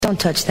Don't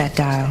touch that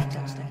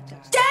dial.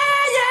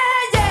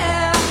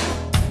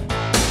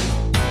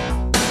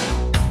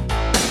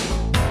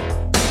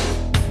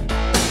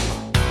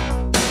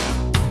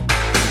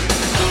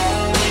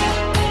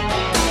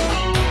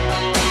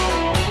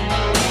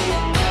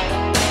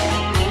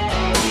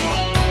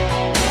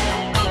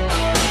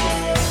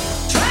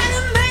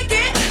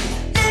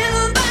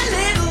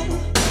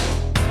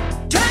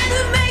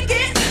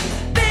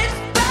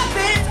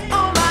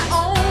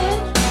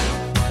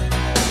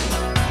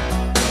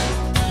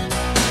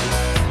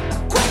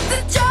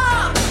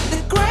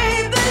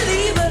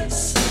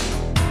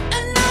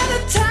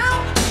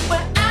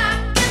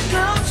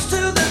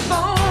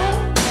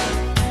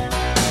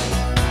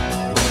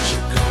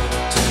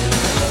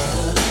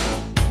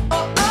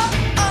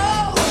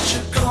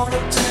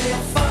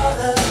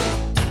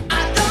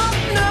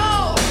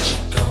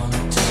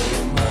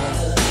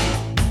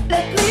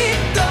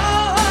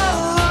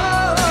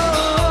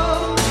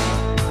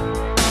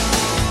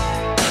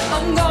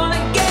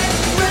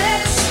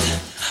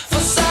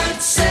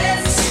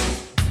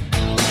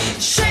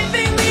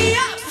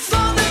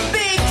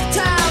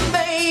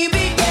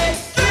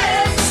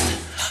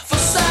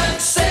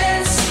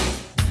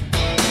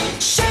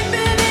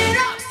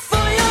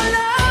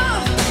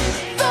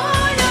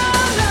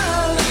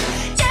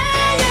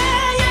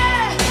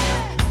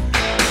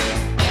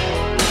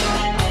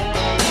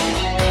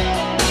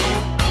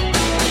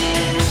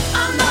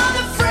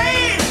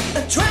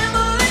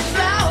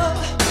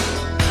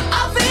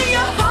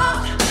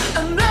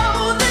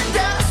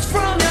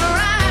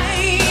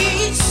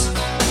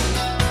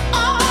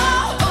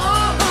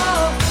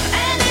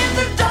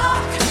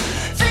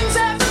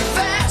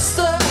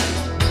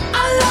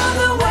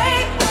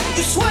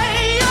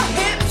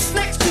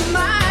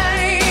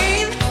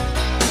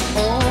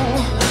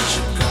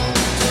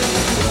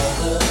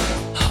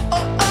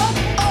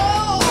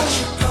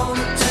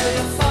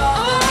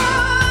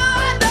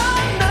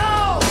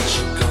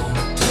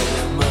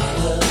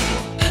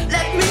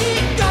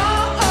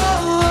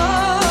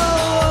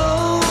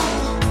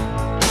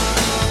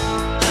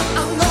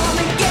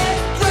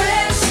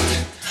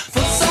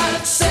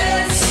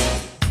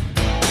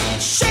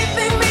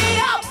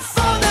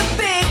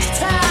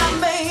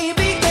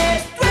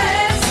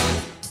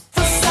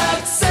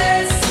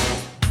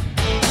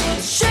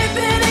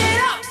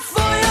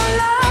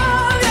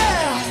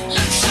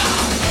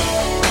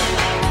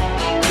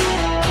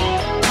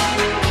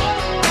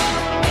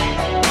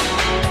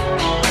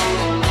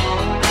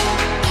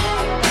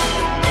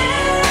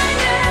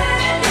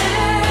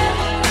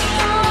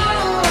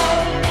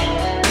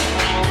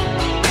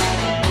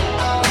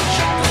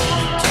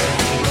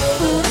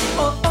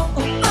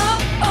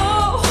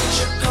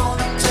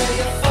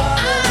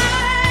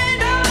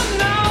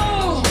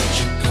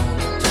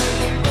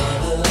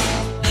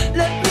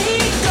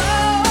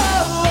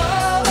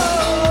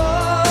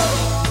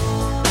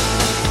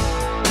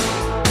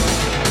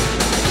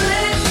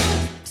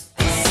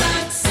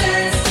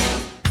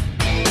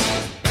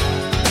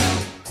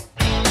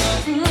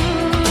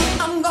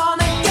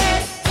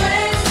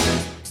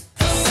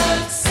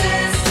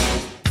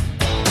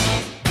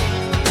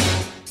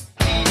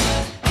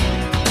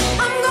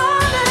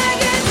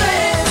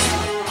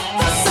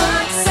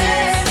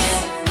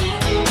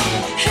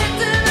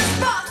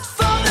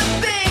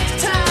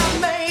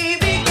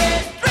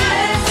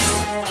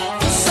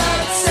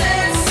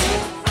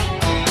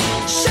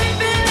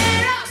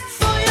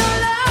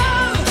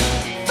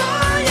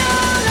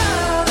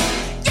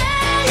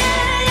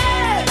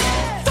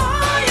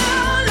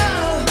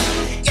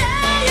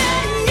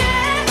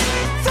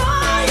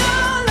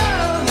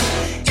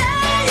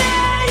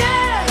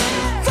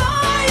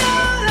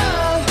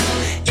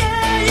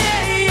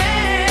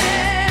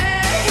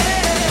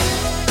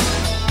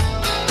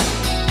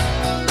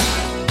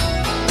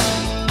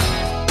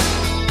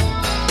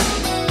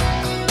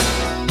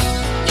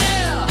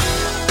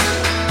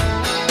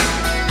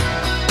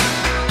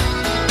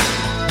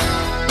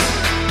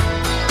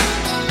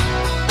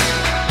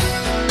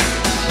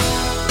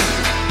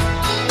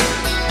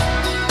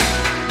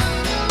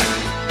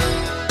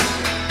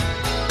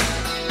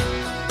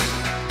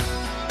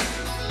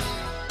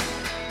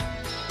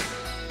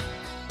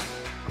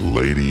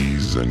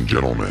 Ladies and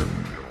gentlemen,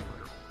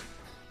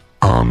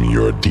 I'm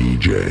your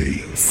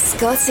DJ.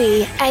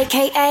 Scotty,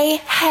 aka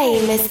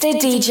Hey Mr.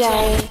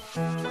 DJ.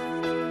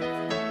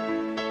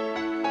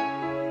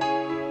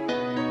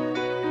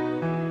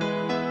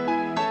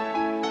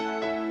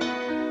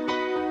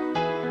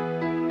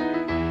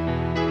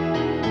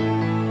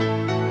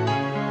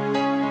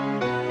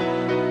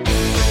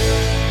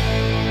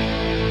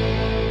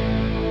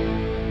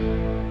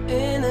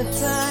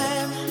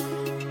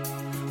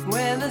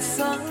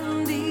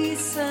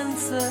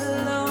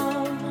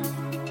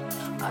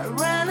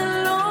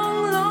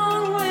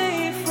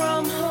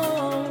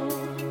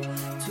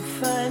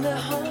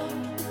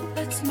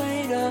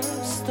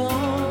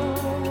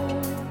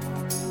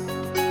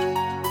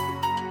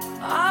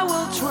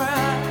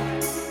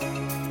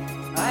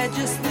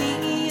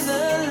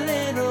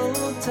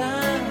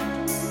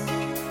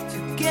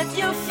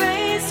 Your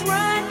face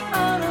right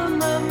out of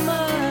my mind.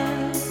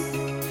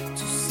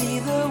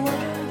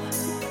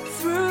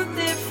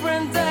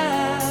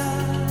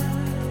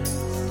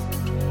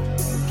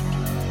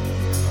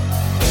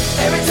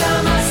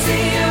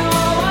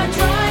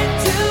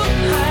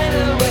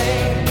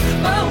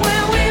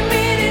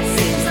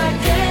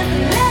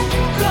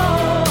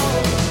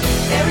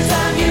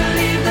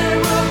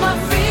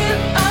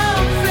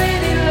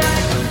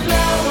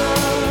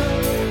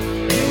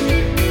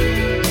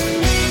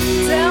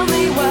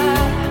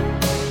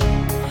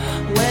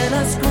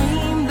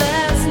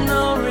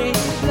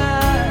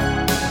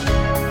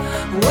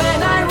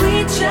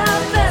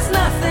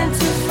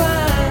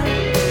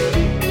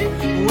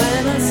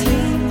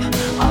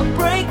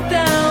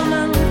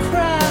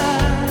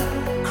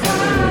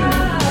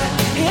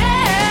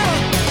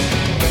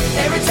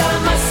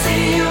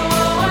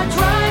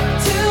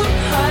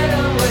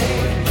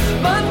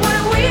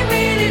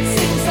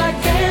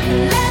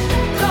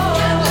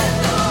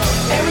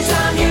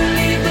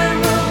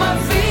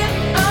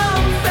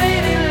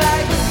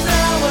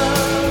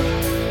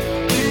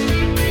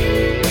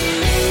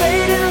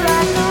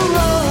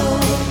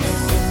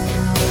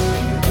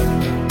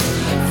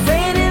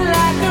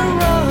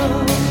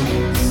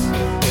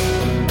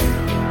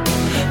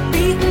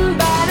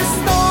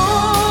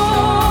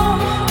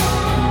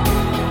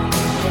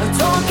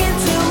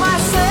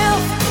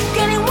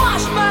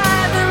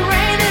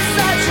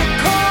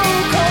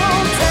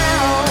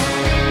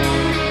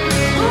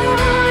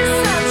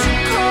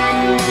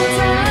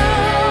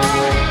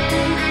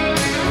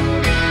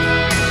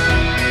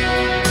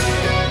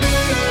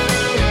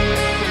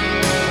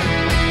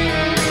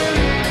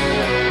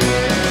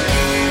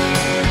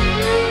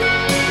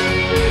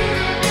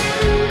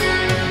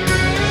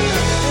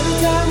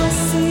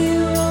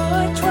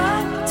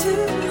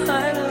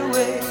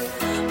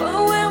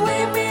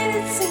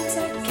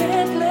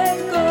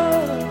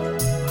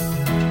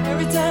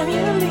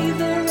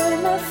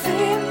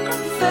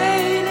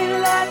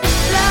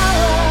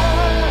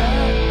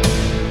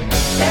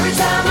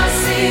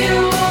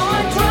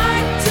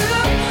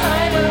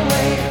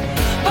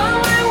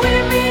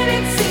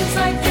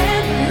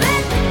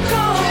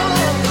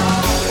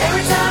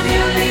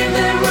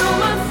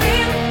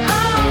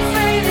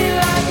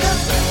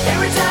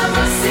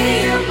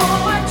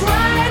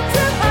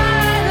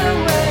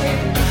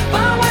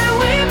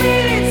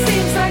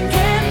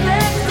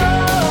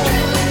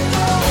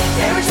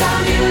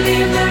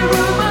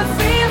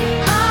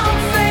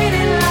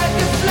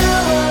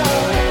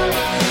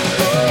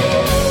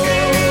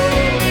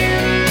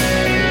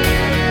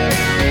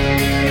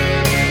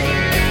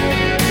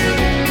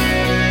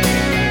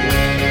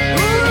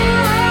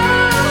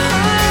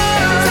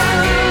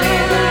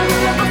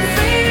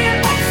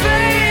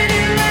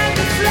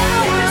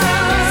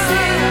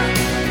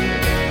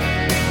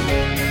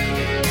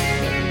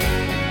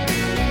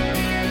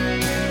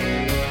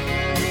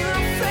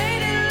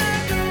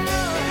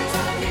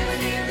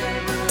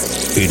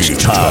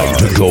 It's time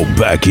to go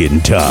back in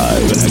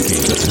time. Back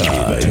in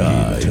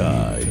time.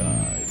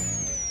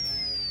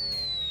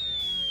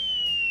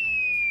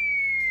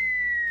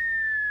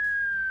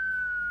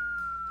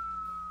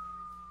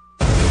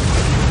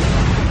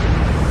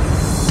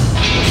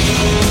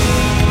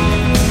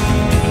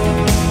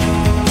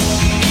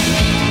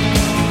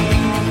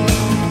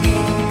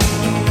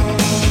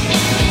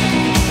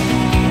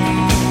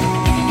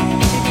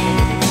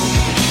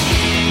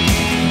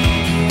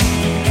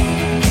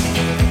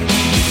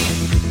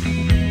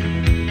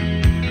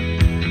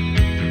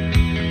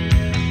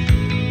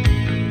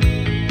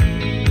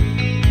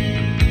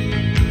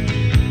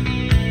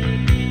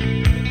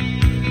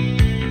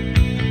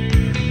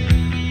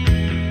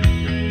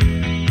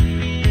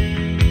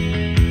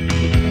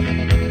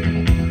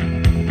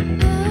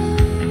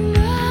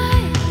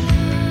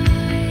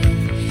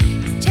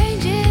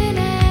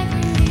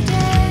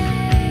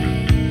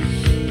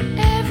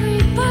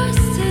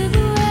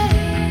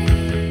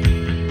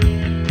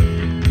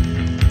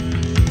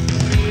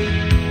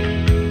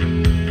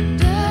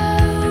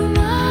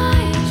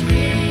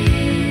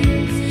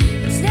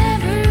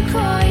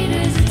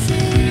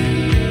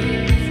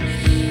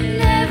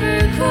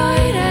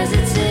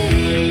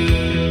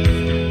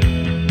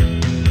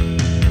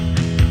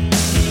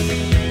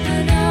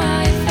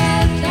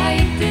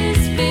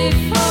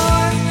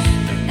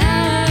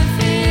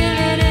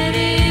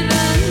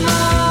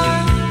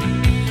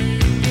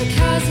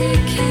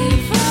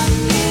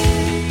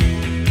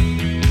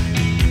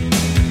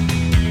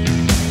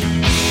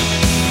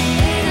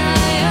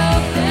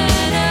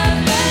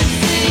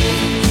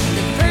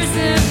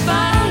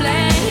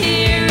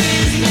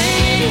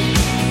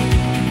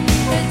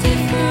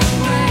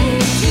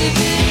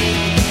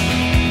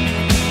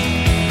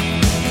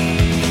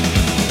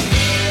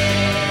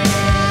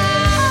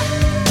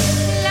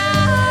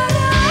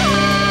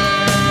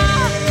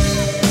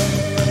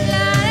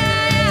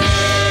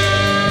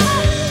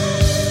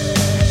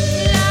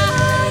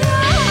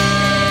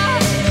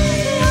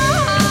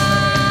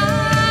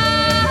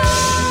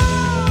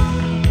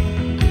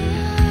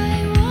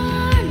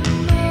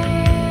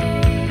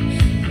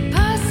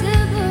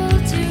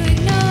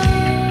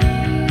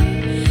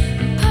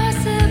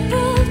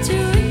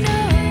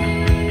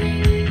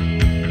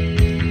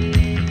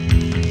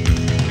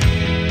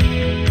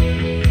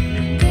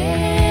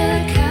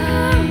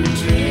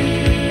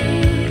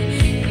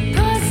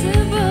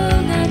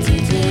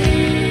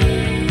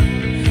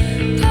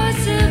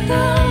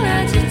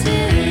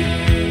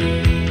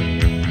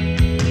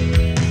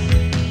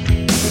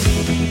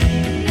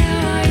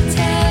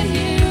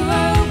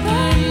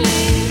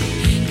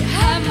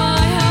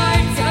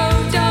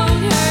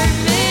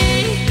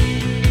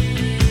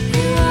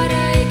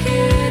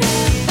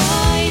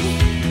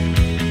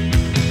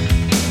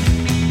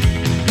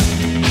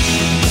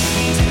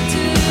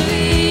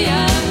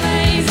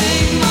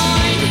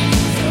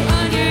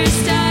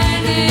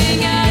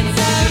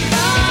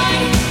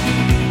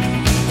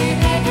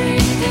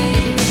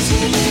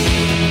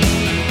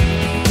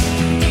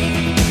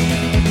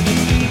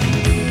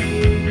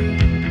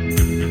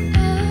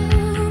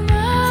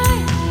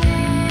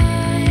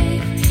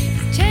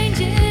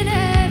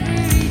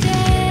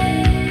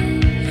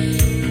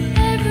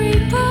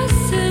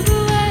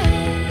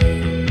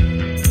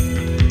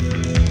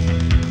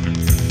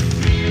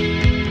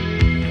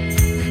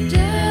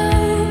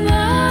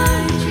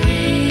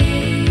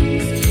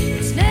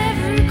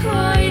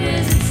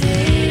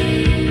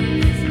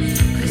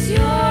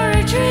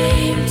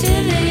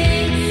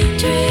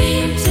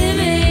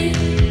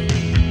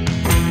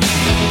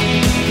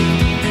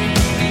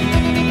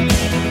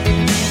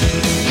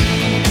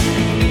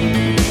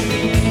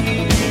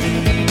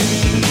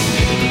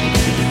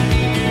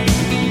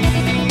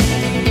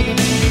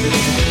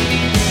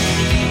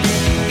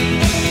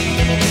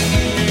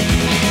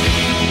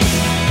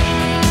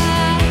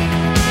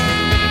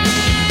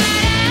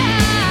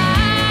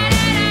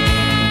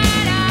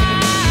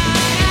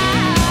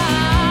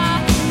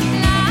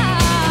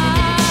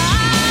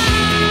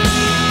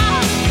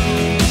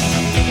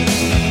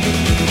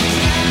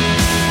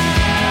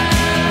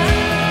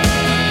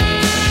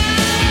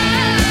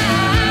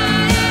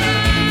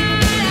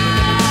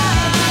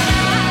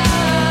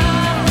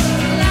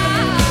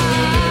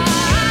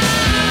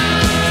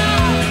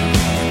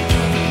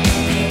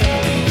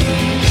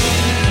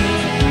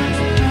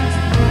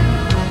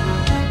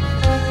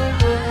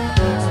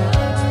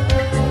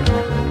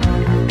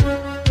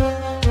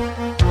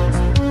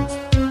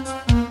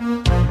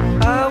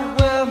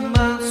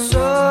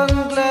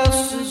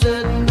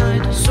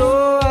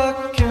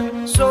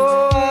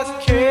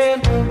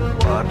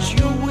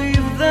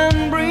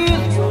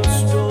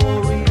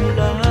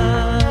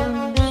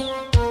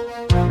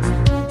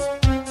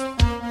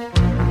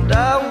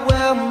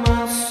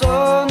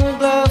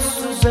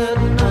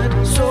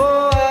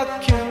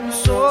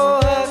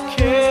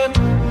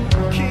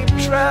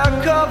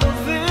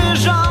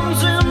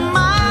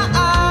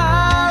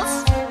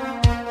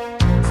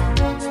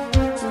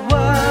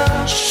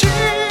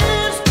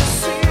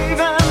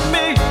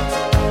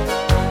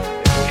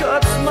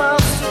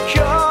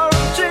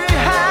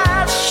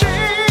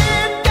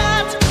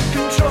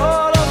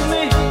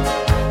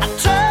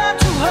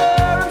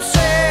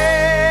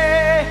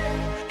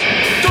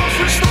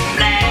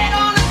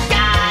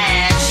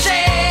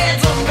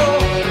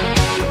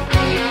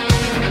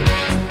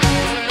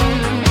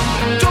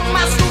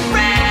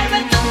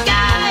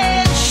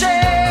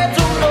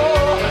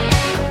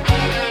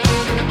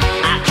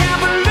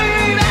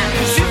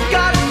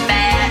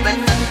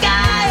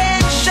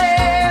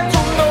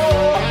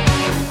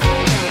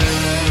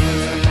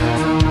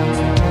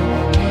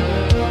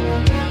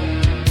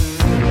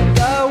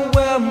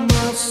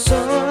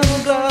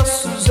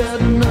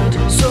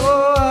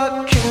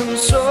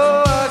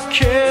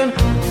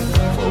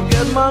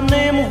 my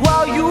name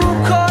while you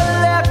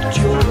collect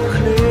your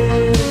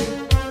claim.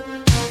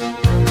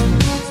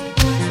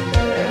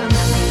 And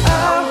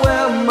I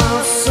wear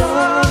my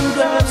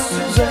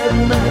sunglasses at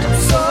night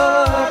so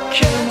I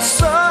can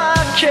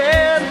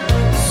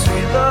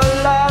see the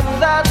light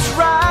that's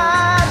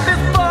right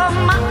before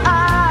my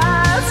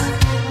eyes.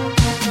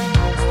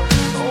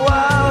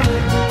 Wow,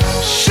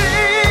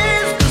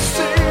 she's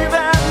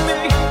deceiving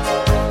me.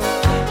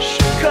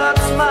 She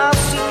cuts my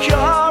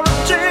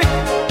security.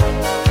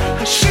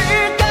 She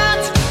got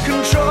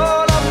control.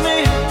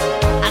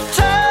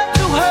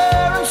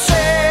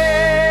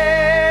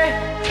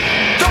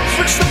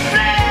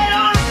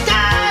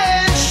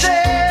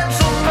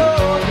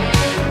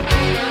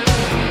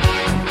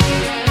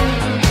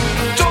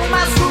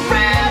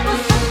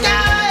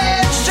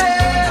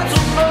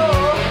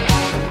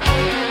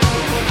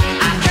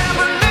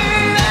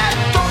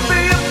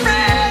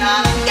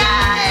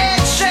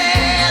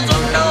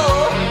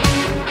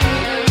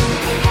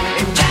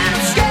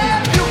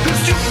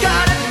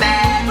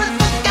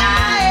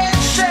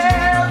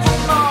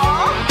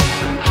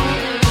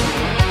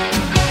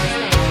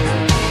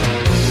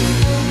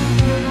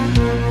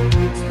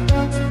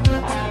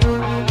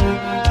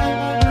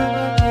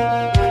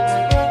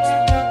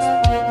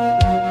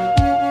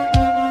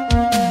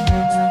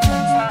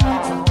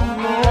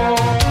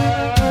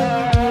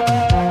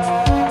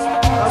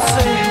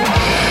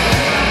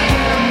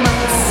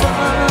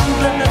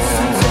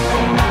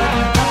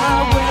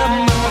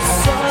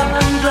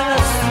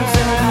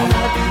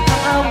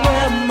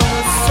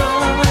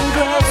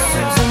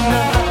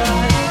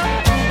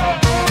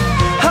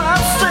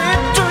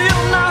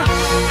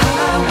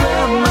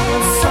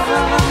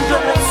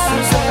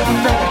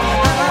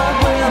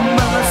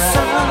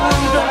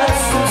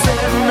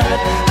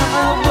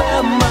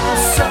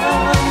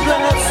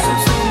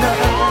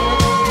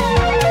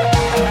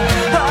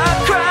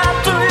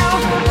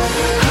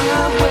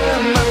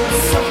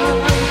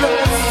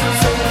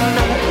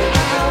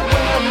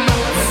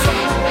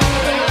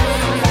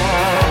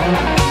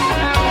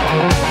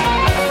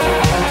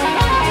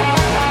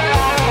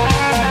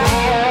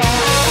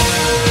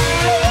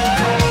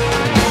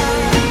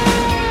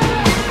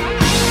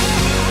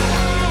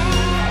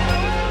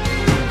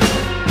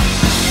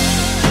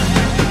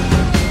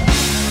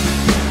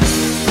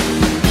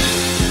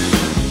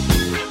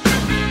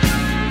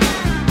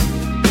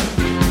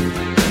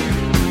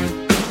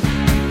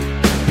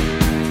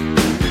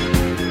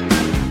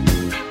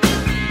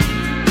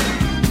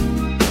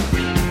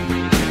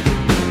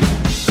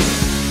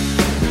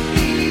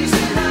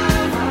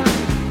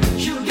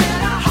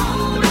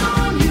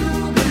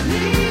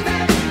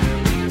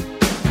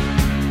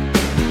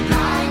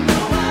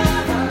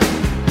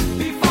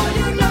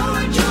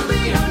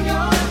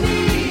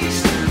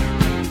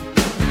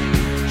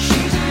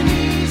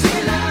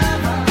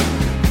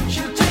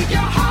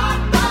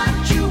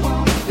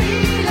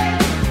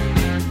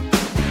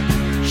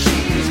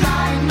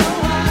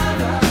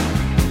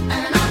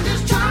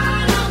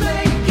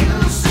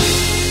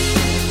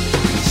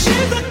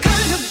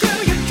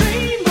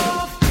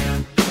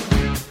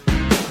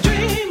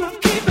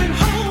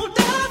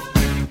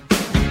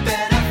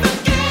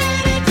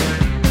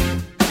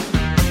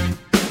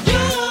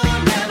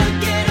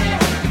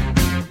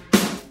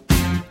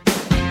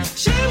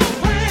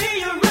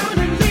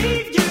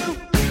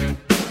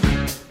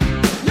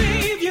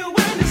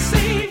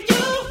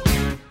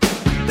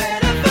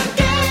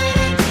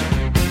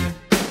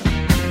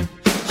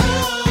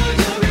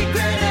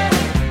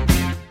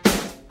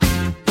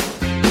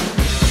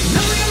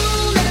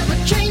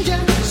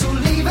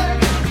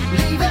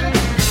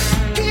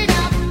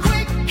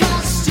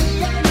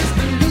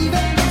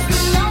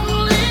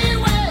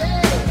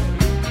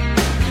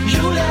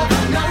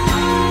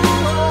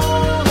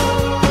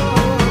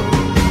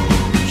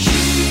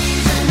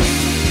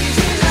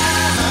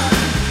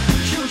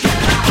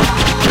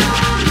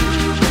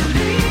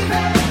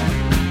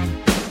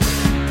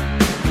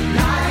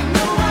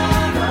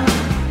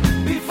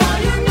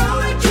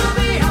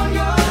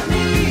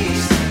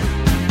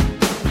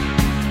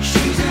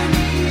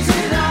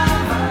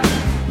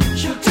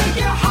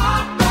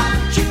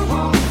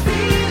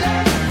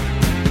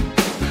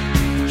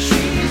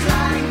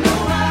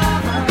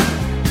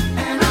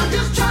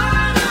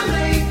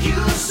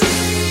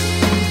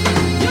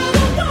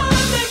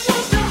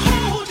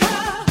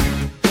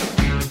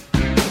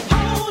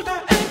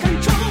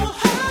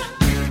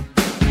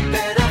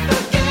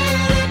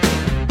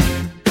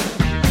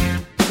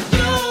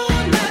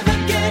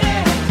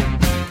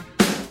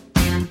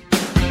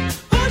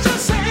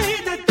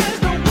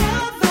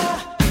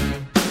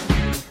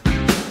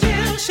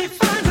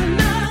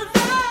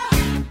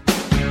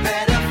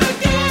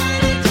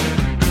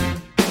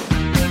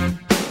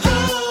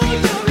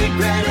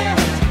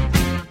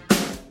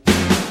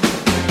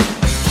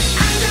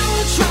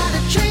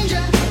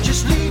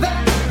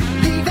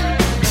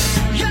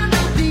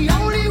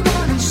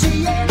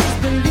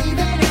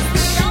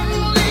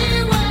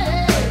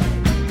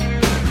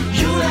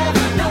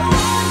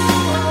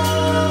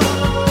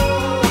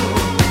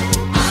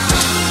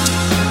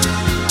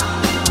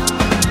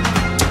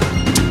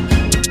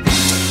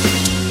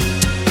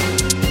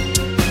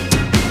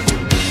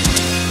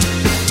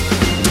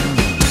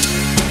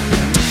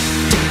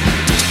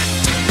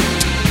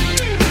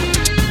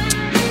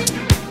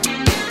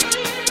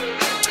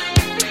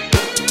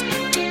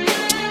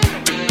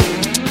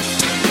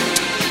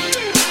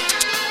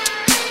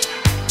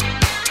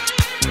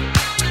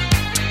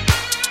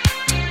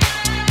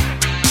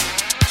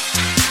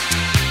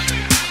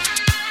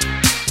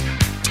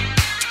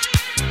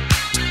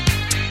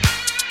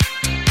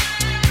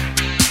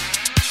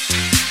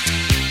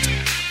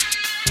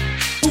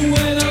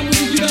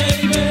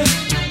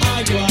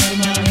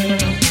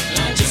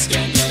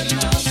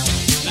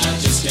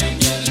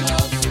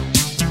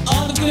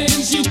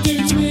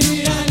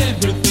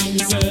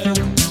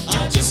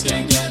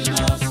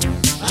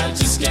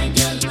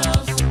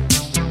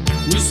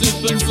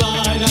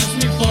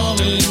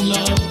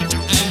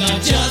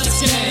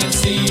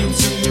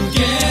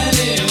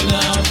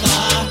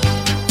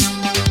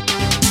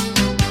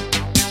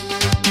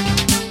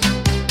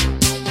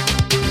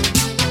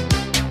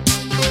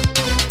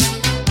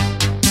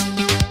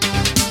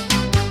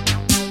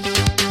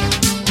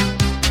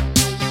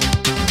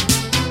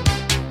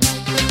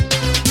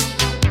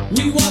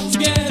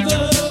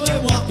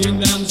 walking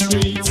down the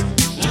street.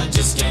 I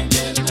just can't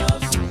get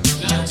enough.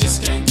 I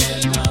just can't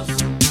get enough.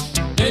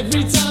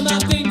 Every time I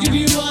think of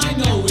you, I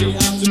know we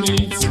have to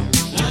meet.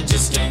 I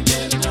just can't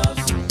get enough.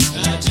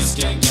 I just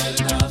can't get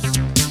enough.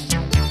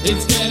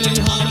 It's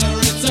getting hotter,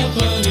 it's a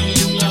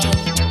burning love,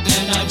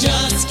 and I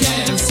just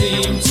can't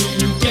seem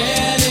to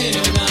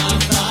get enough.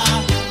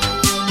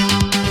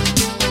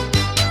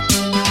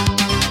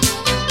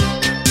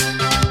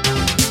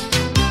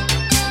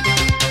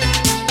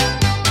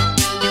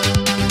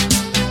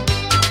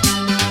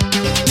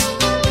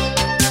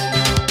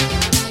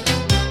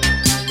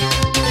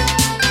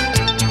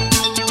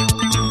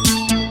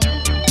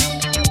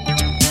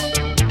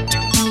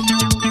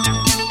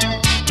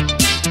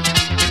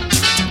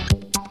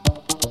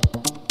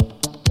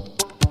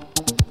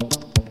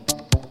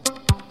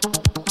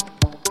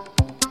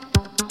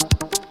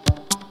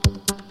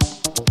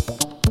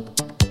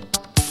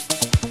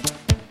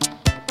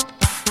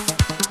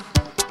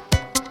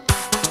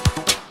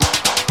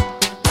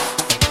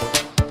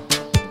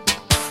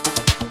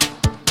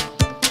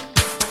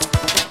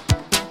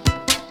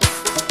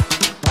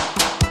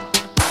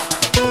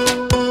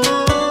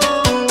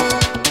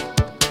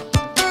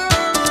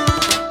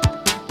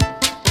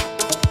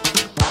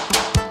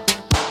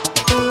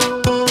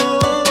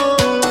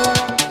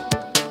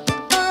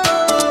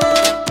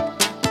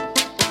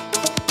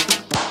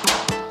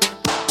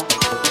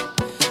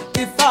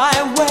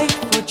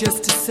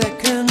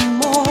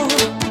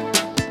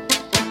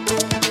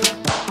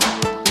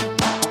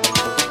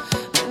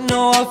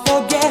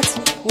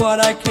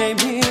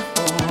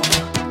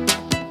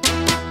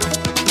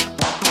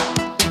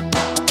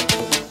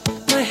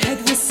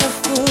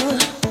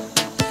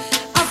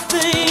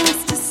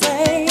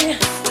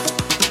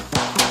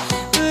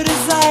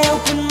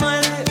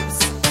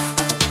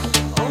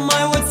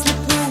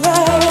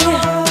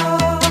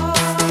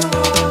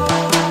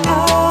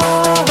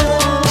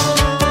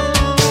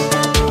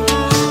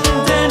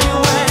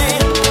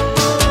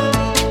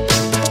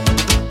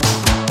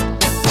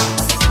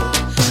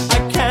 I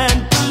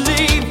can't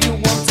believe you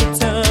want to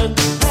turn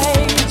the page.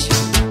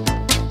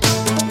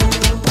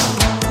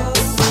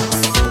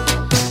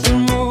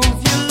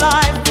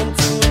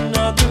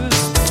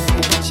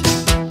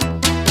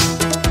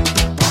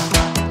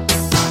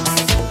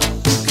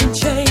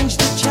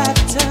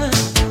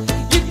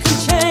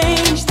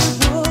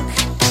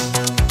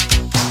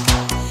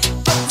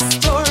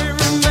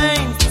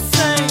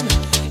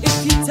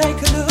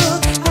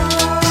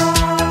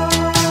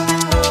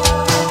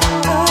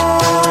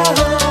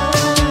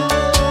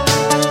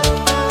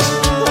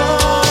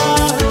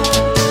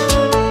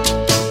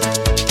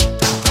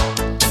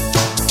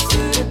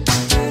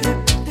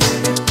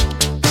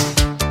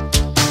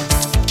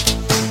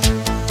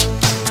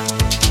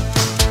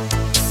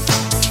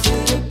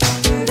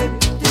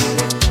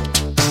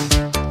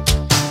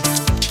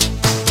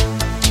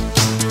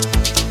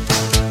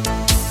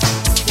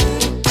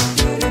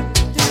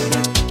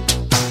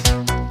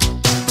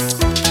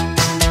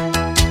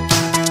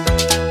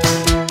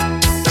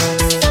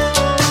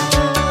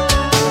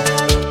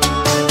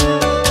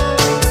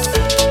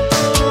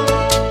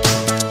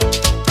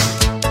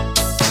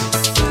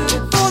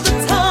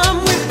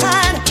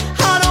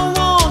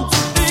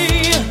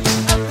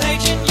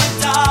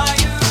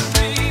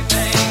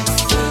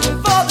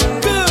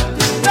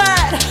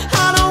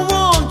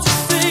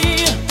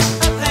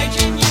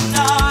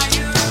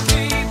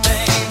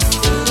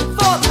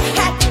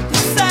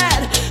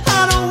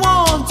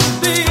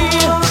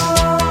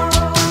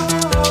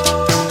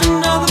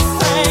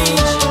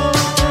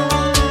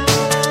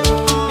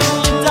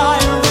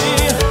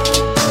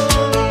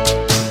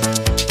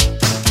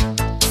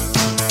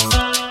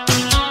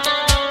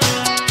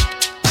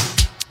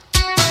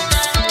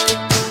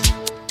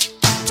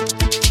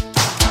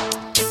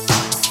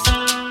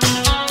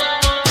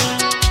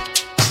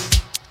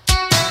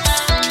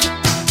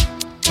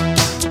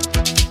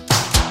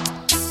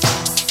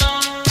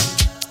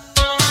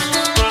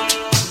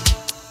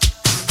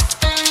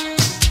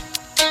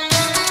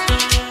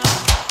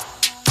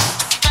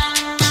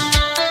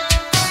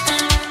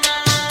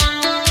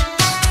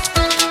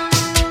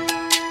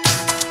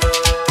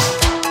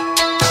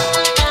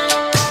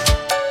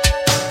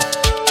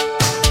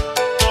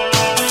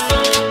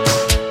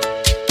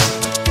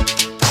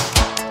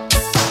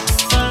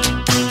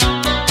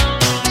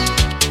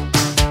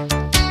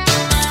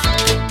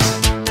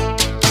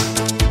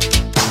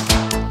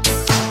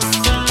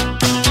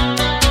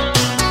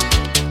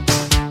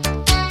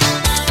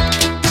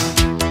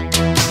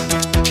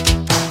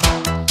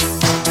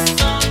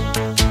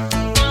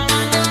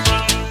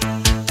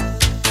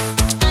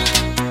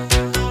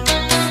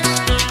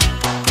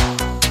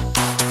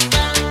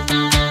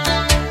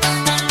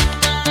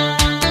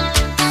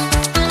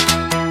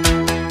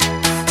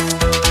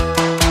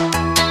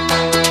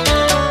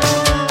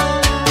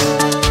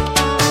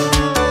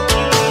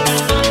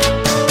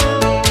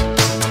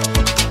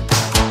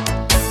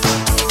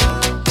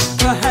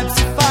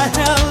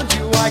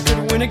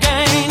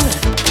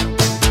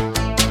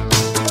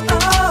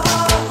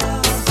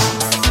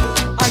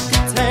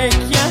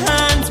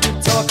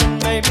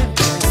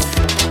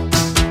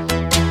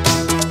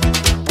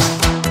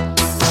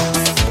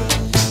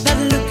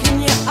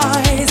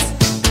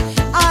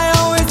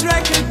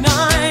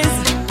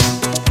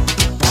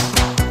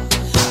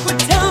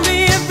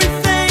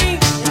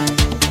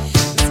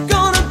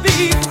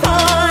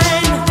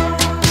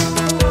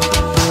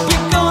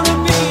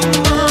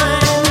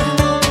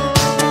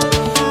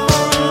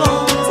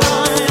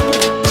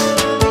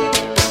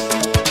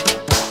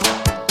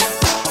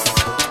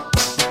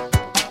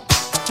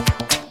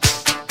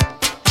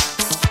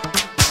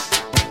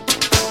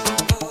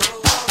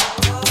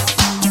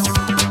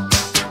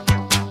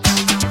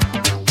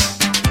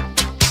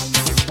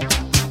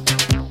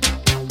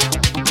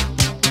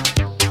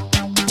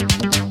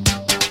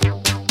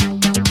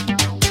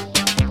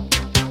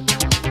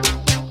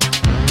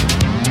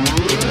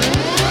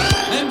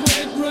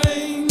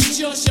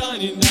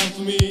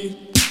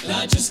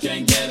 just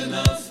can't get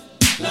enough.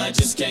 I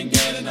just can't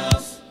get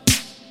enough.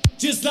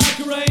 Just like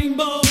a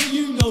rainbow,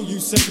 you know you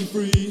set me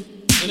free.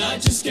 And I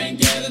just can't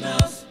get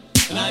enough.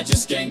 And I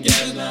just can't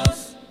get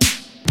enough.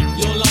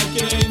 You're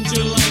like an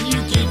angel and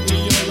you give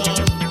me your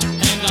love.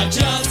 And I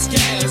just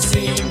can't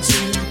seem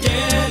to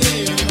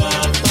get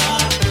enough.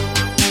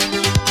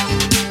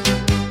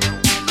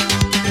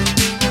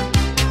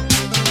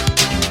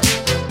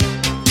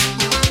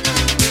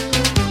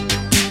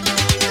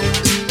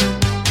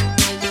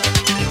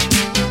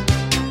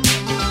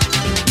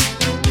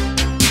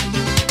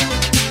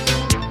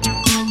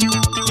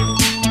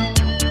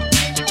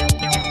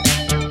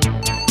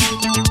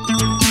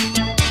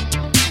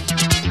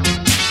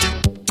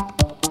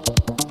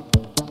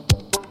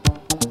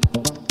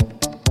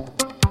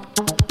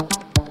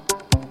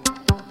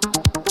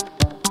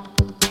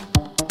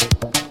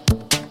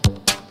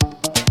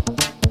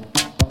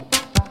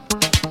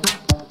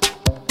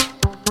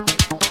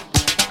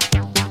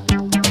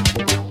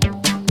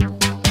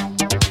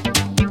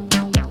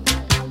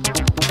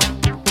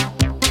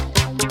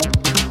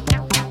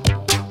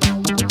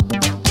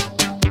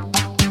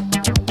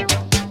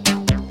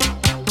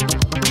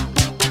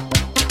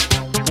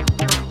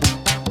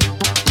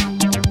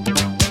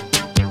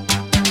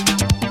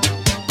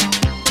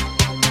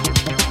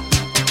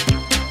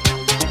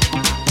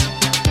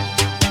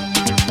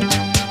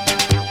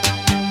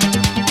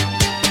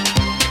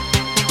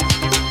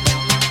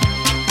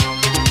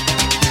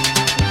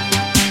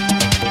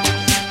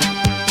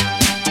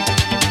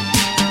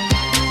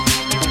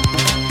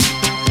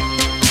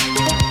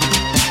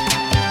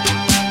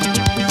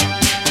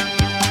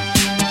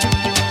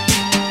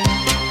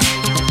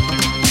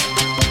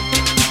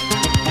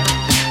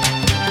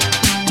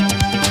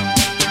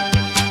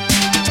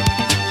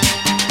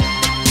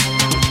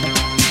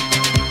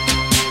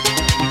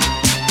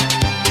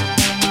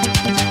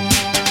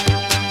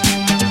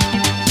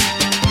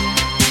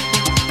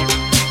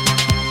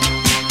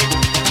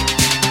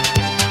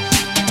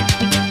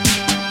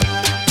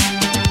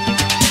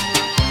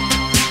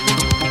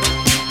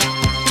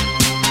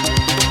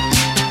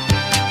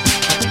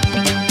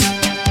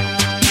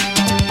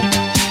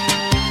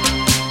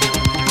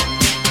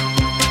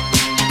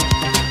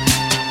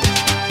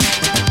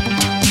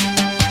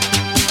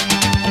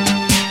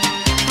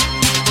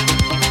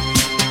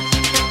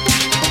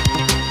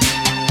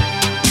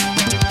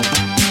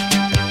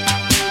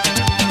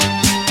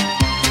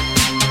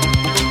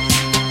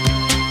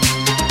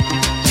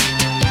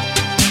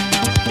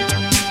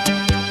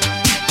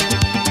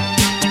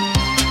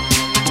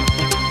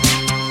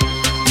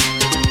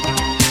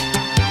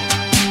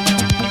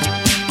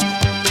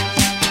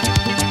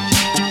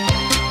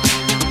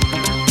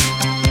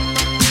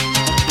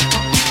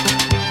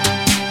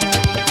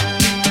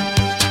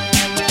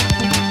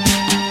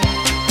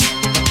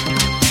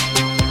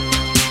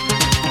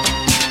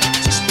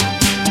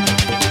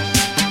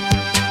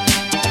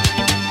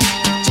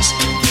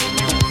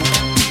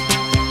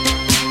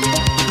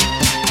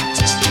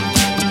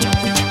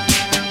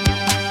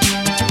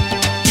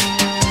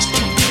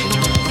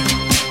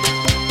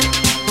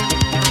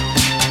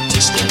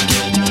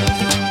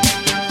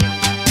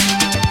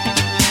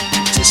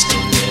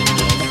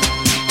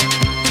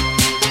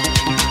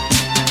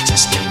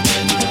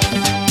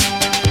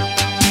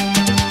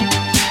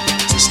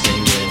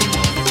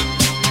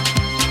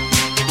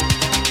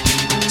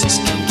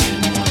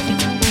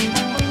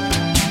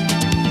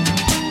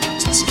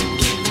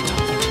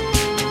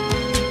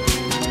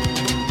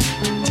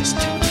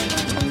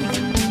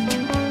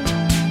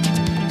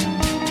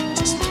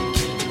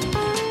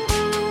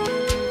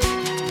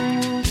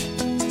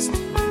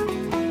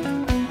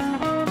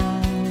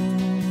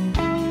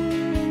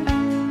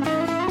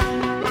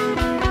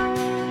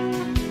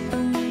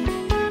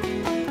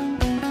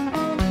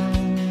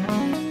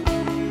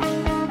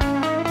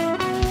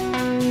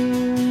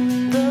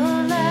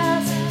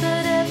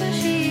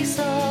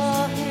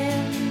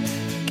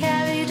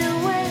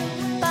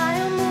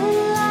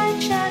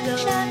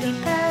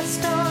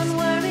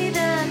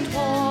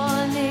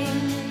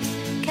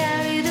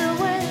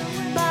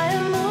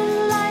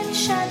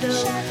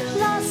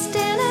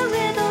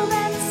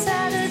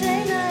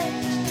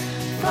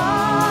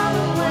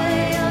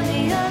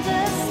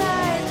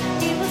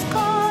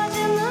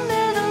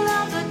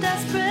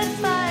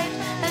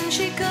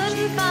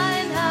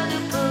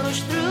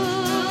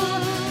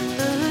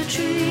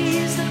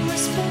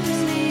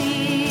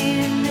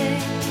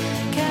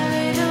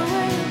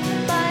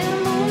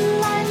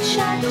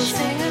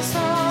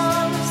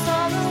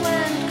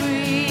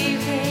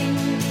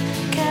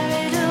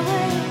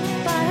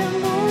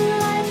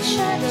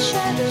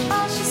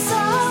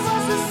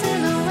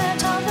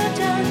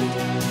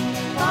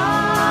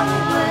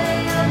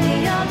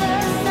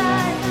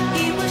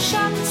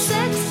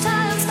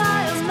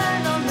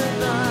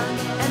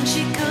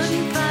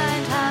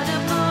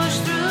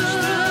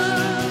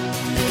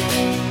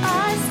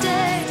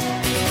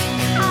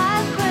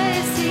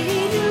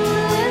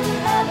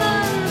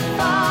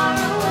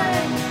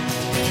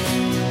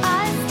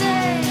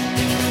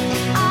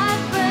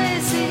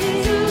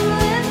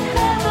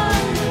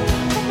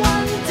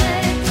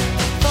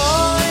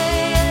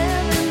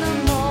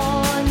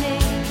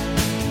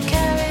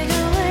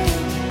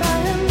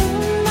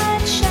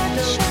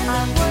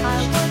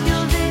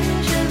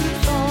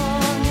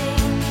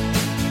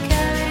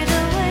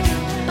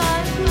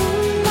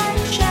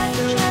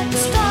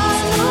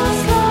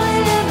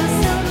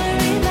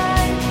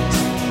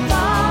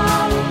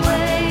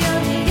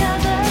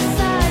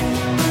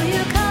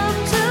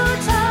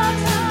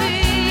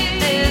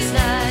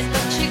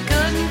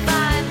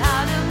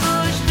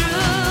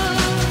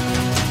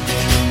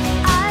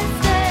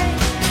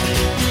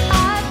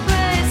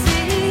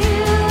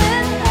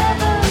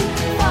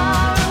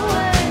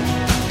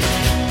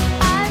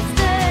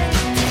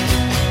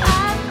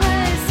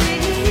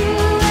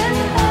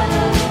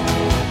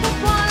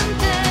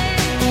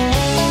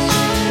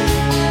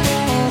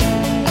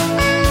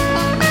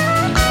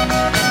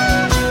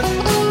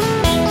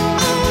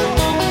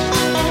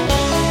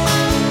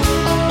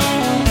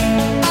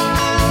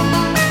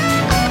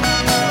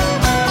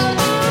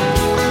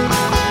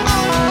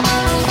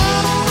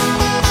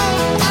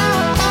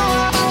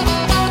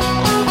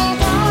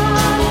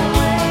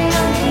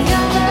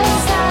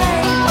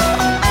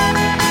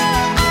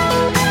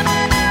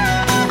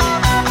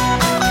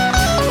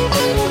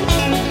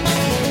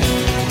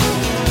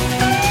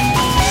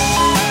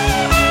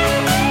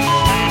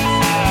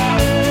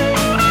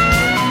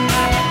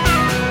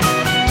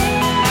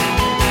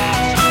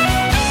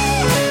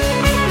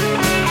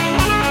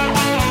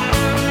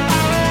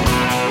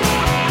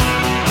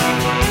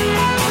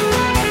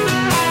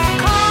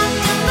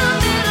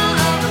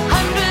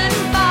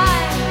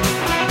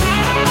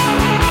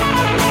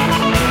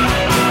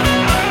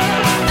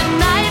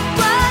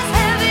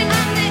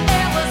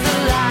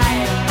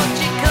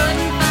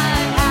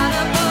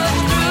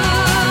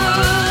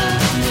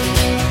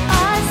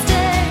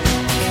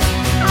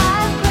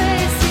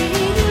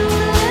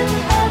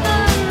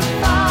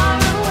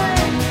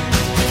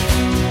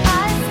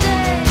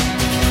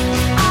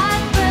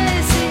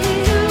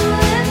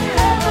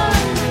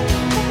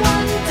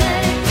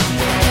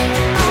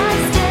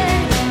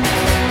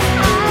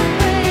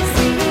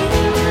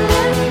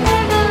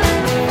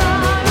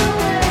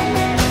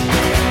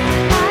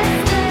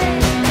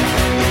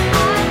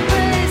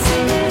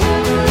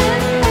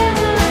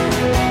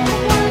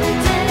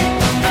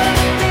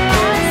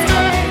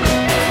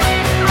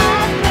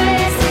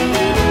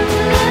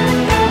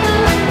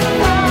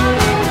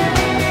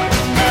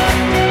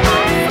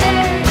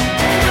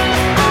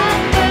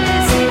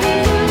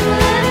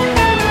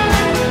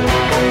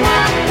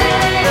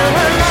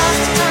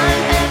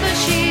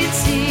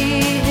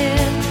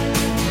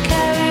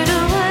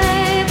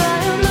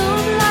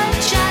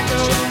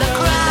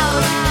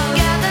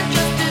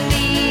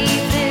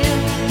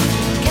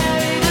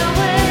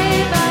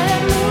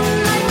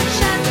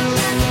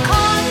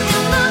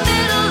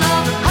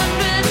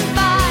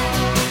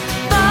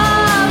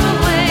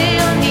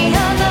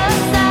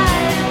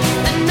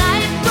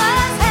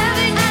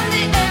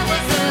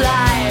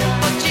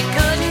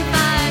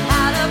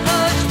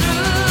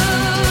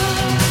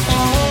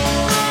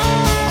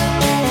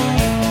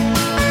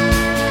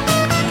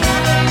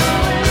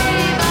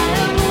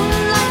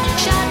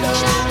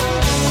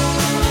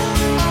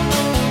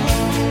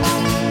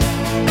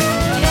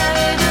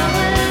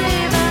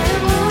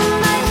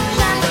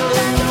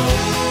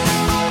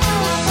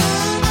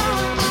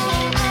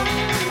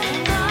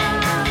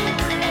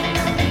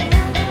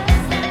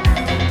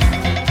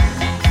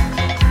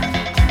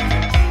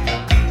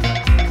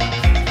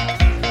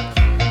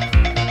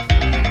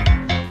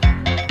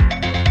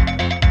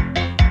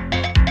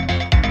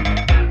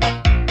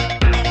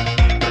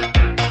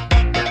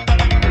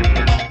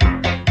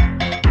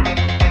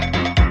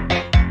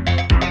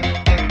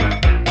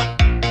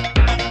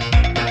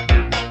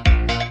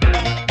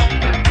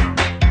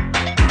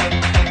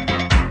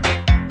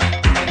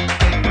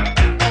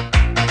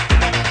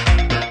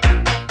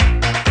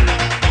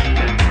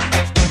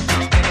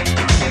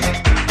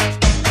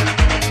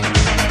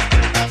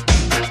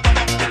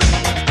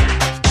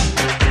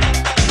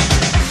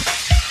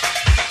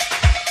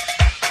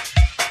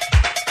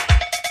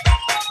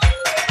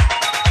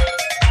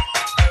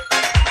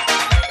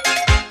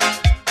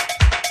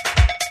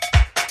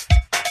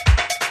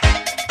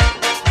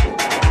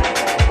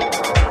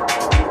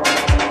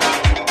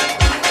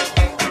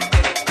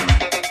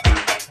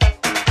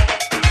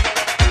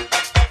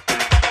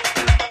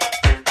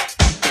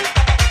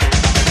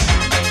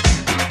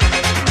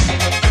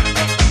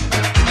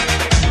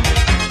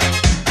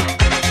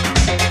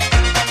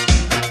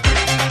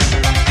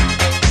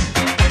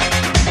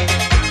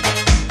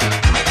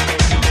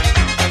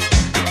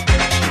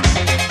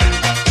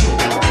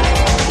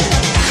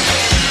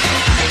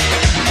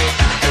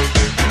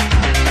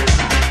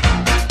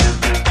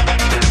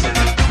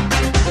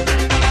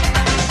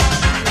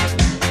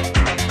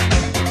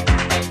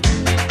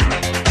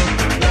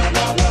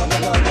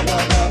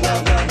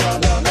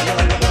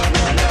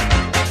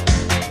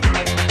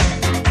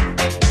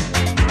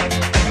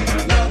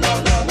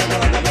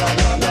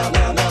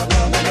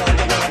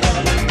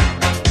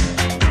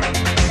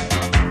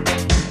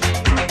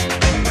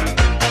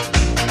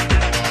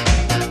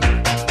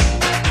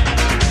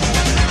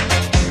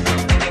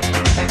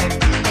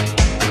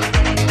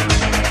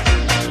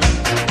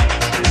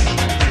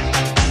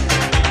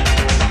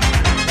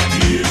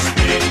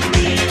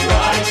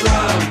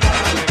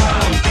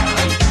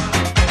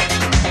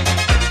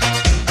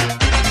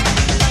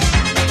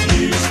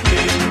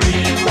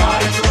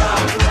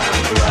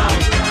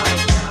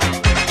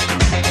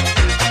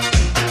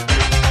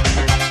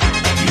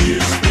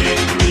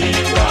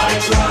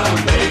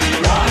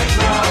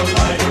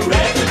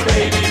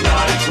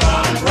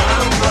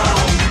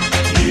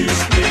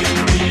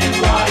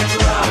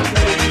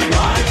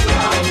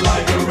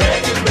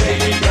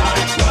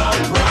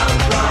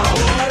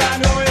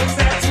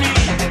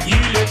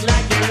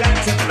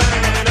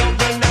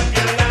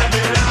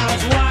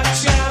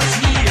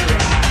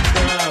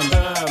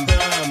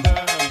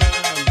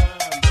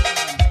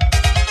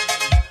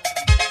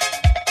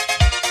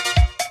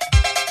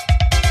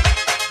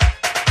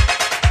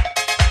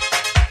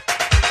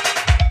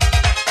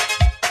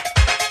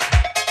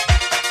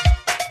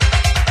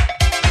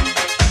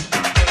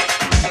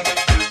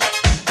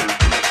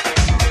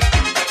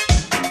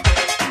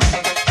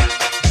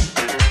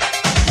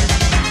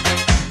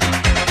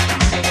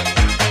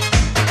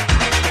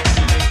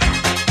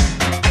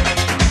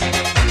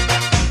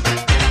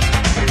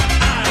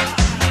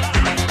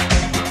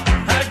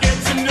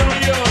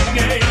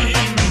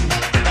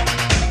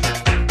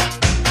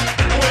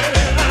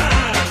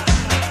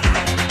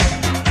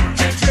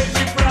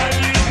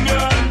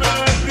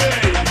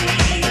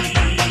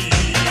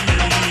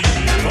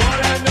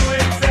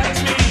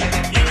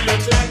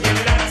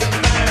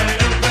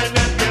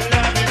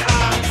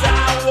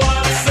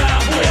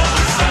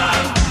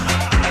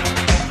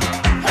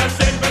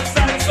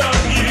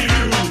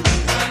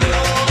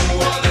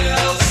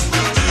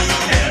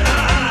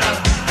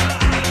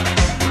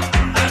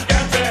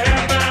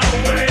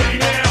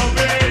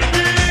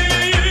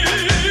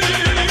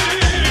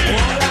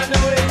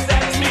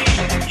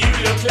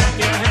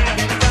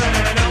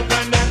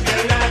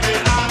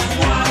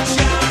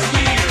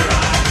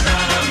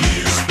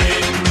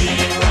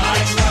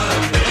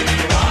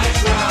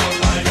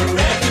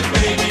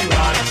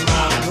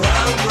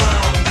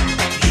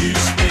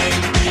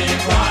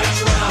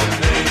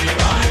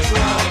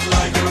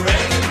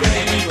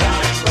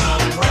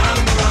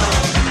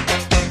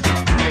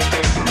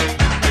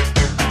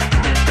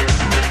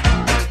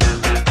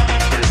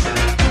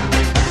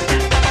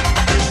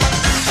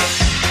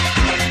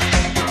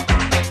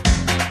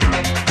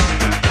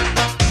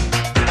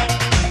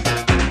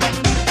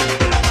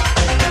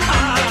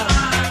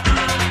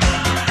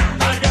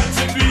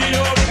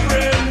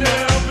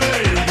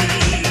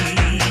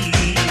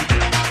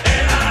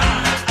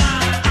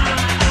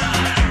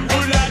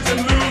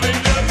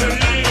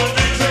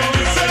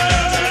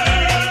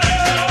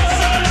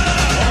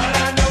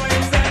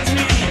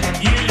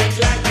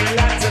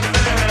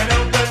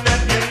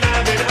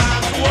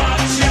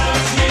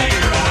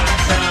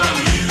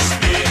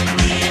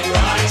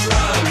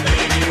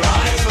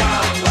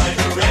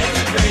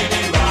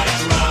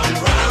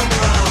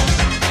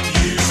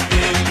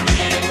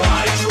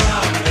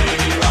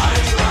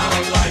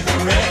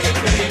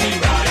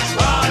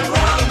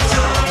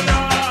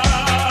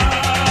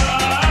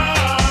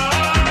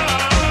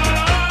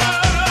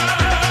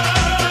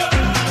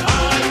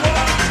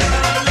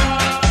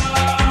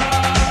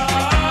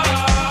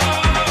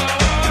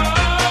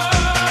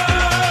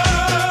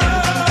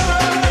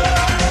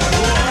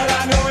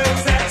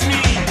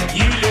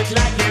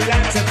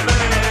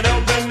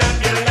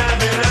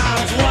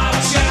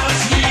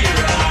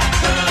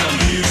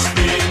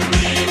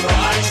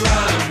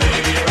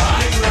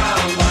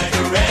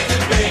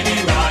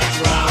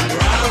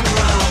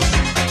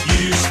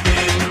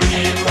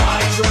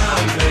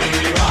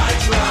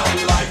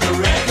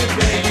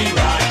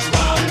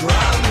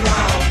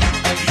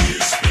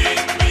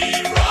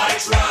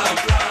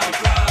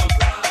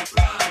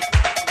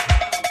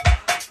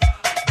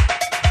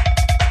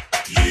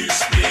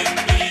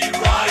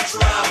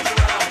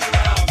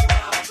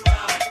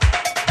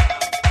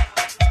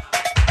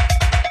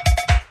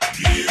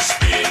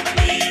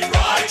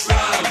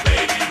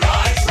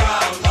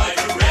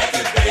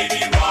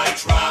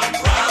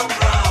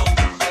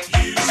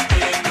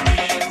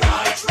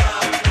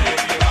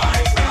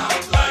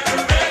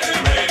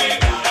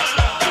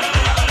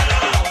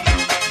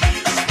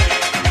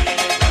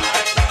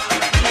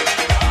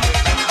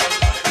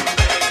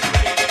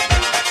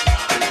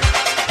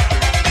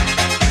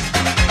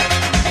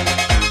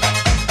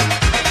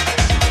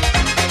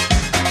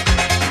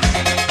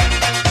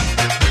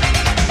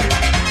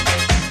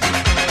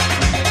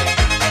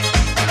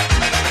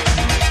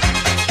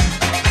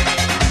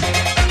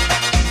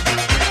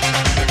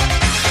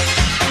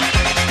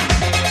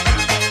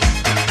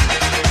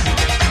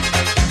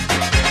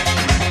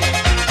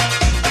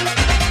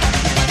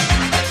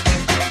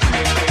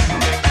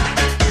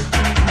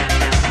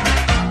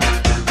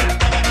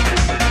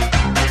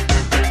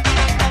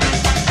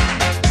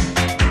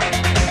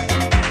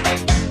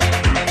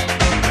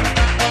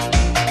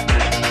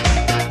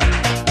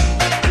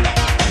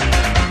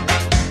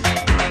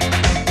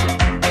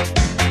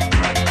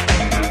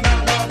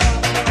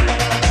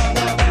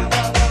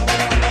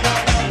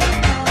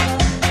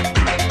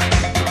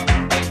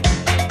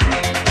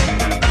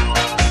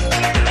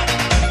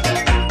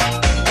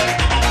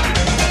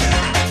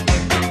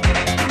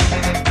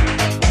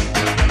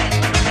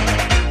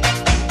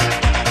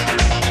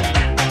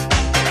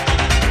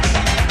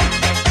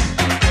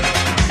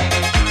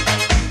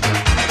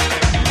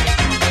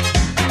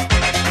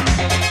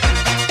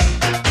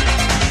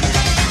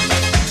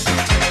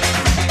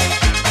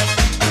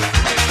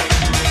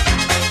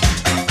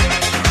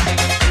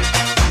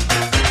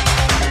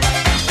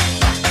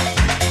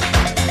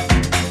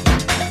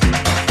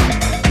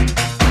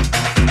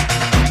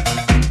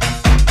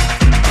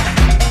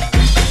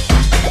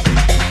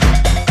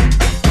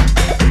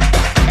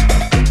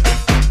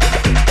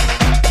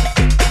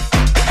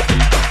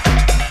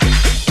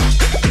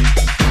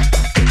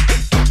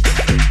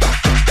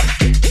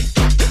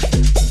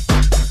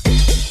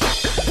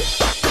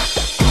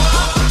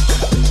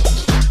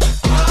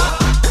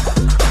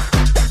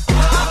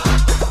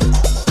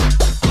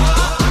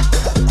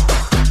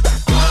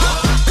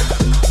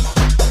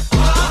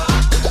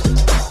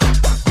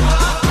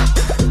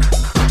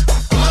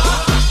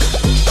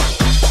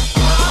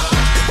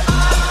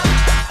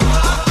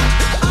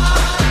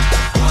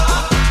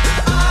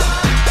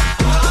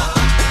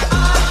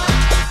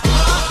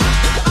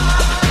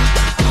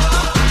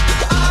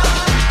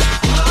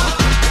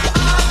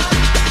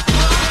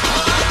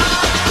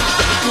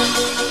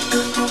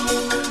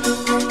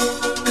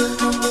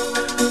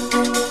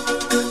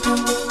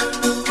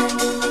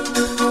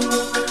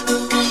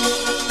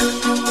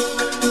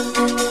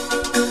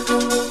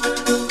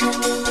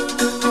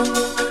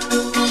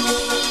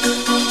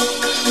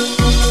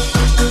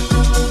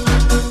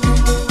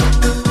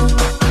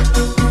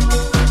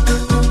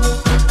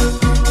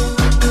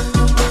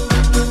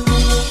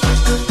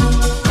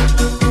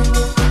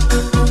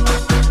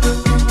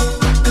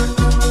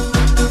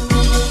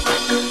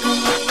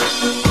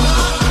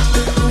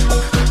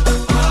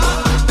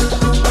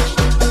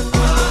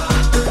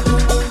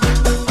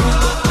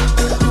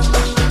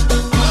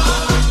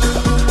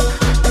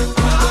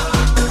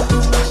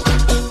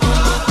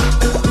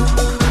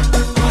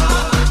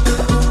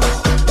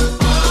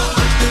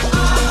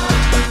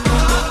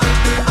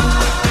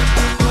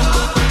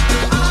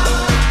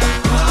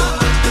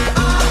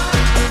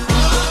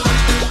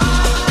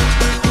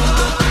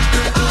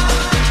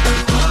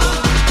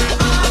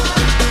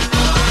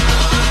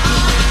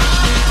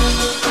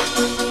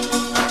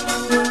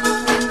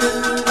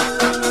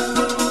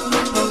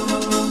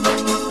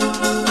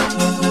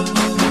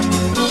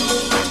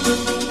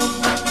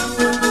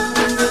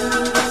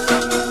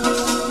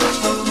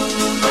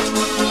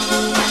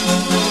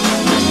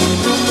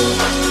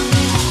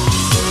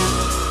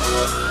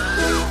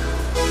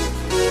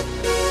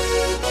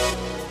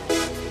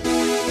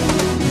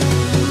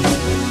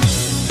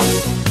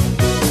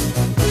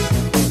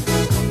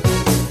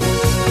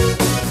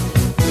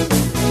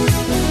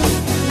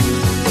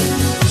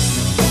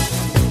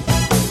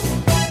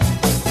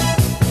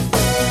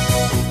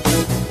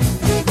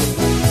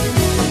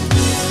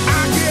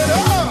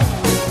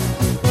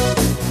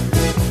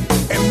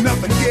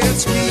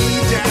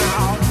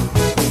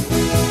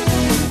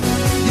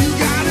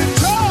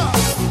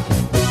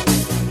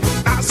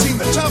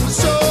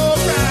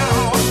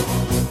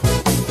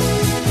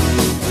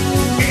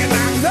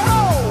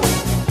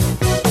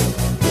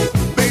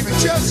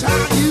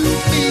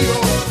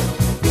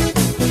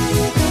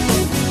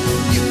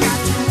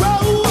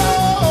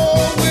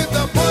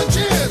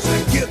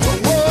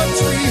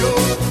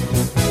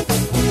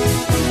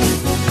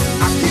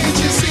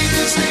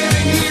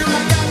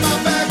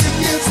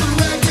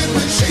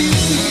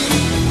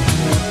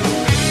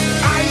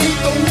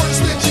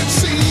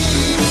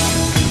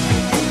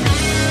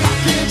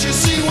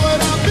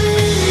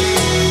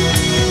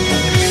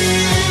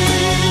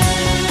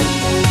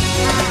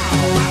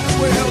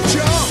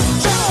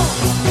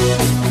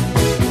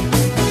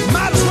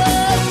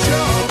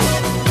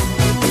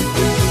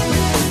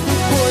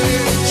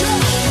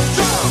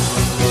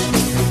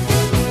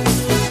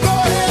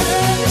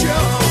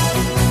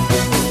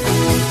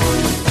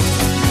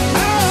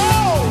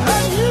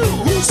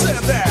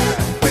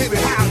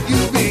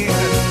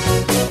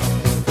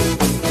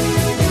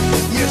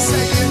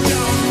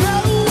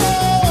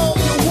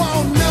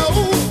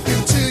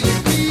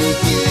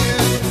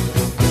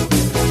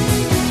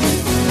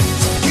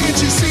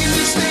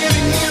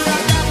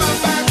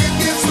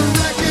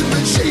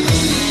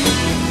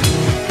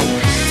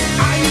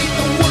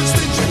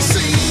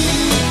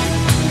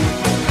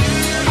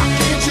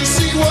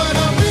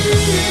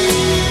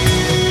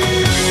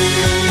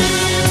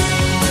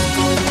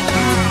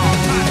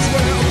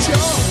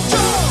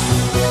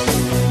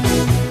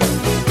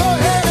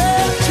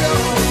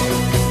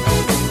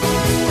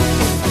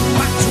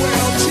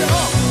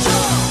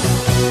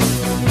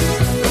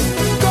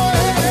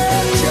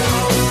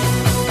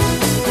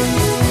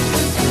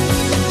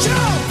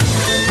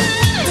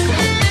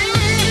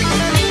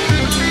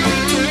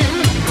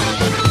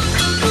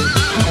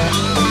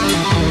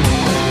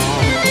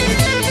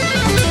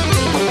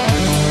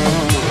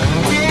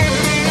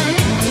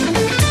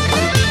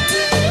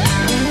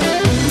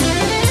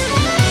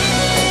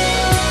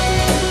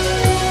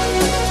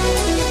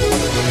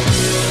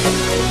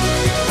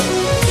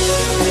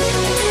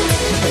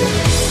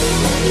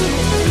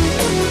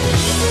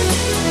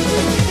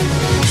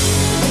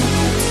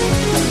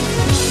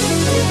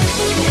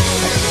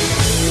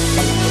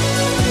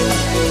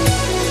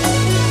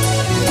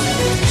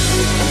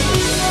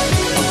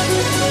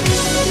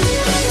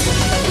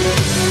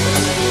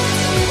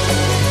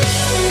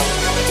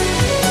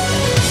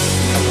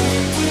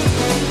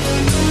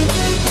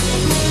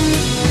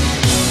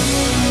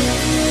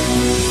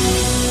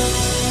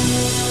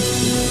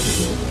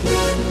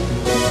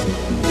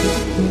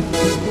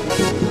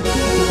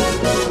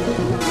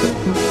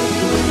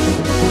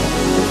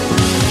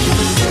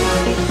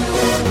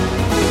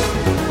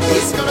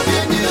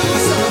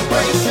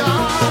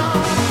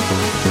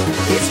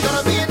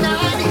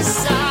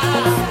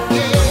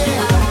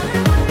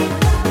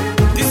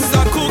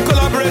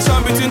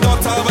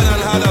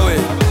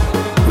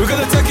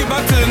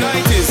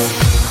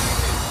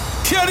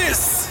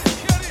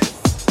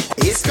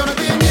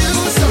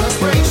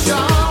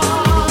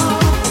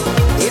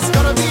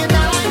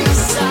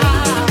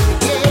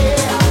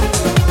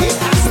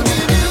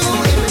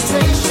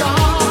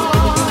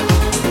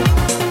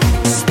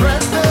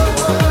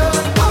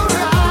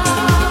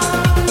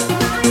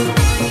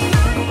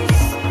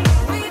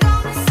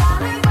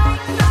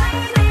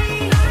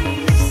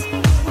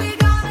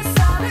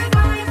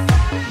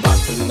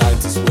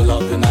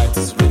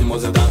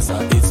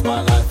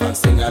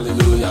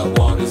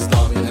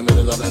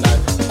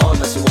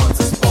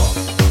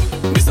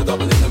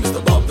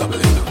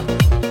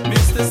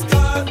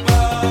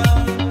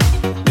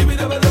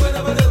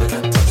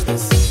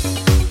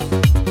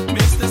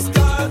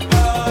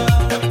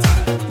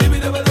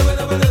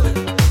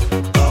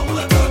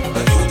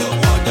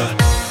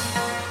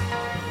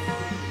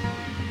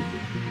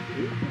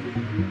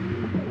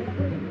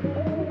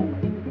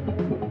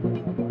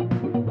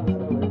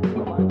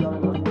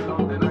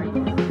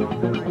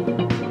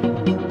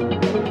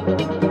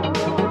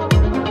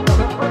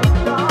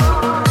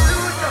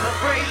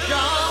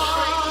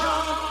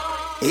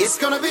 It's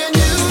gonna be a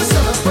new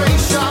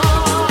celebration.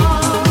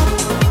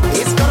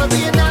 It's gonna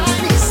be a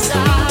 90s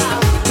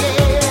sound,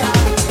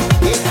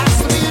 yeah. It has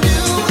to be a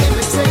new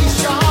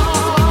invitation.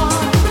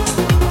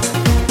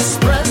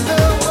 Spread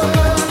the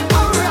word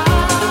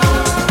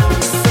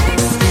around.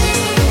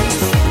 60s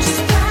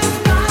just passed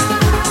by.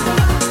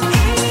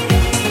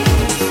 80s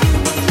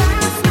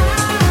last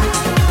night.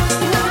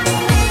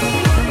 90s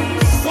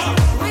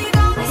we're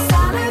gonna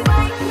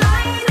celebrate.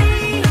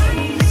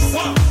 90s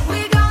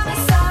we're gonna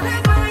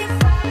celebrate.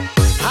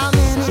 How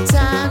many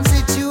times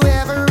did you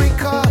ever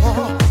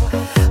recall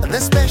the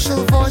special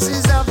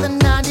voices of the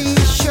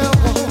 90s show?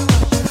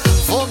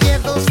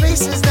 Forget those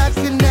faces that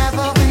could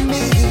never be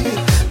me,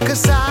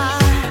 'cause I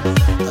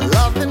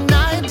love the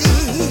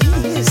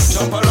 90s.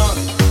 Jump around,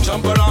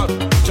 jump around,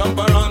 jump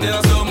around in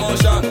a slow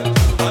motion.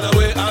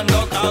 Haddaway and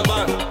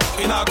Alban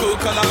in a cool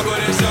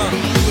collaboration.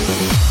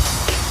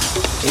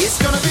 It's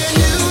gonna be a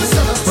new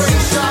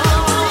celebration.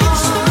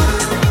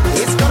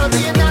 It's gonna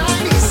be a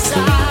 90s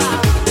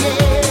sound,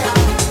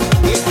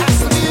 yeah. It has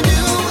to be a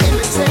new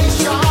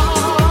invitation.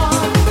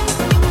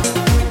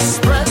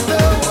 Spread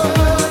the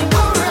word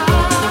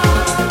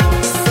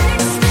around.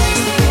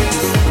 60s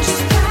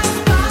just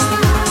passed by.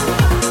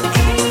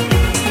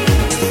 80s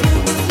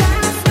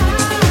last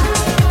night.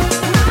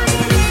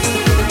 90s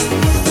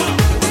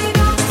we're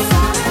gonna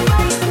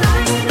celebrate.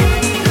 90s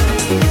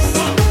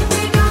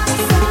we're gonna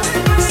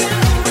celebrate.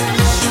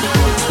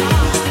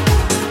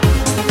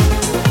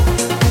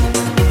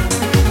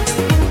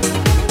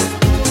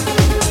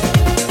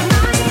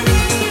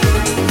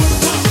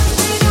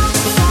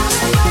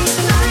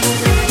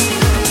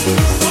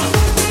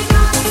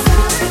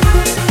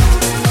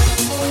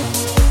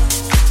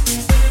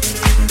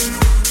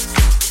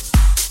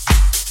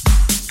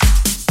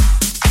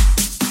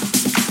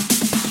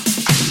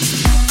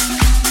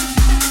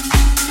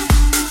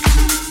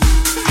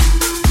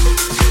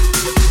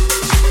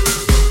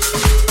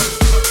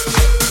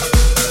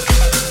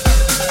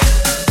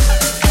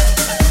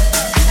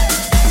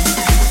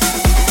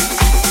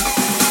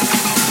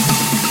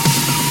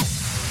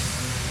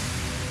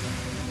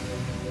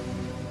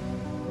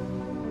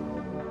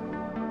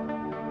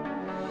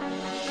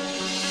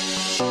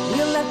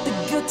 We'll let the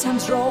good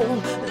times roll,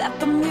 let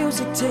the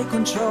music take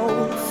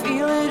control.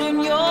 Feel it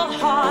in your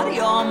heart,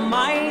 your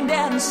mind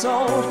and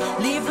soul.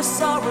 Leave the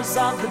sorrows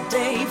of the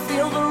day,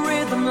 feel the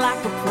rhythm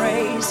like a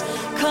praise.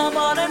 Come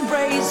on and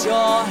raise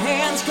your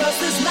hands, 'cause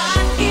this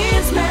night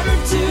is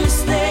meant to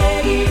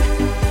stay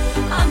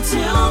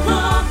until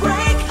the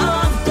break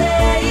of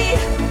day.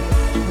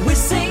 We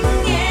sing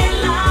it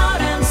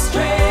loud and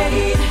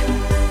straight.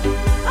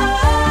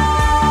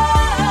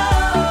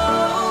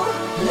 Oh,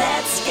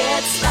 let's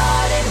get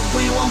started.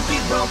 We won't be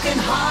broken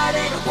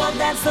hearted. Well,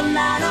 that's the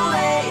night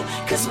away,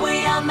 'cause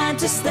we are meant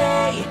to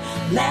stay.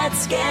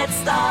 Let's get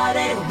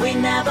started. We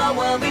never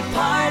will be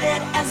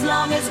parted. As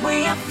long as we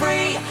are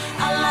free,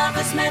 our love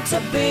is meant to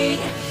be.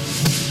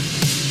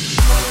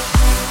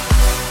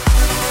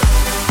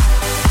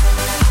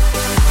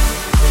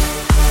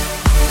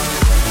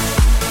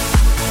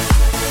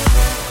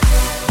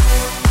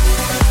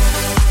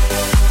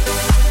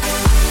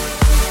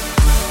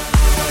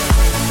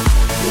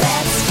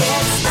 Let's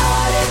get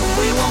started.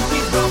 We won't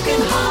be broken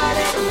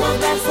hearted. Well,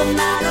 that's the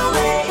night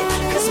away,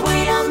 'cause we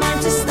are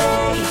meant to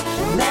stay.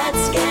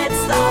 Let's get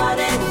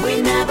started. We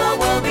never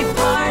will be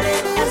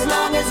parted. As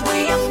long as we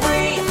are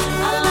free,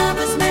 our love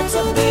is meant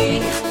to be.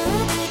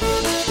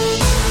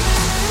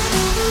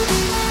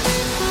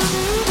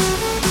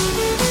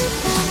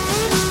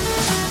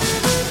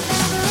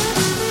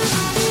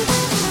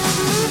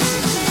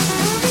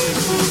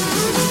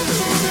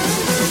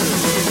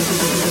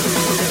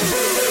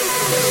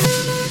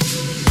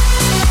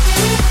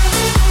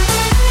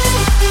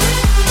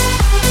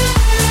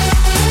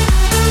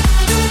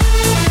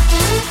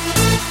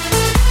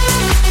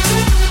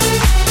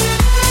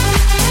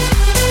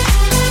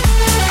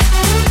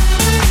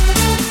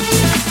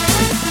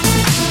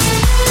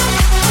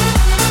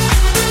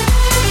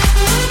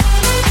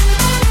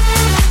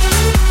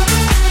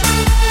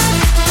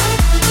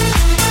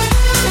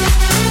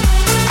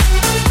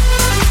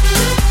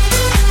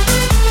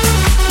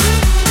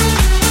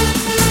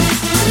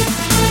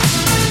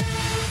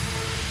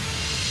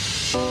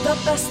 The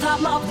best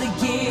time of the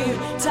year,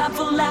 time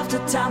for laughter,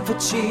 time for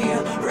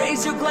cheer.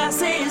 Raise your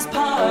glasses,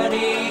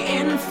 party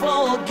in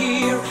full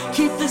gear.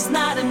 Keep this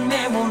night in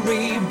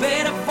memory,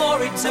 better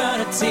for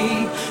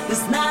eternity.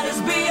 This night is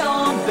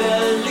beyond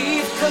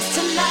belief, 'cause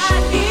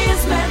tonight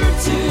is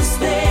meant to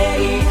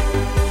stay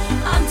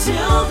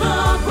until the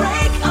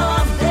break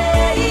of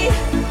day.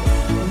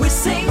 We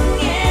sing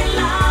it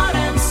loud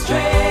and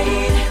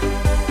straight.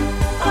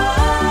 Oh,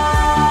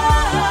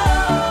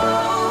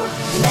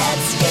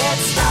 let's get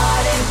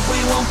started. We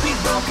won't be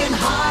broken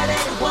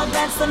hearted. Well,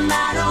 that's the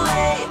night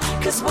away,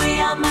 'cause we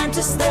are meant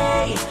to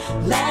stay.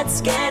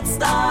 Let's get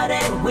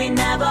started. We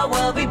never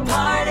will be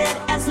parted.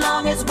 As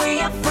long as we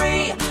are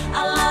free,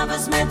 our love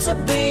is meant to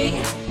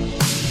be.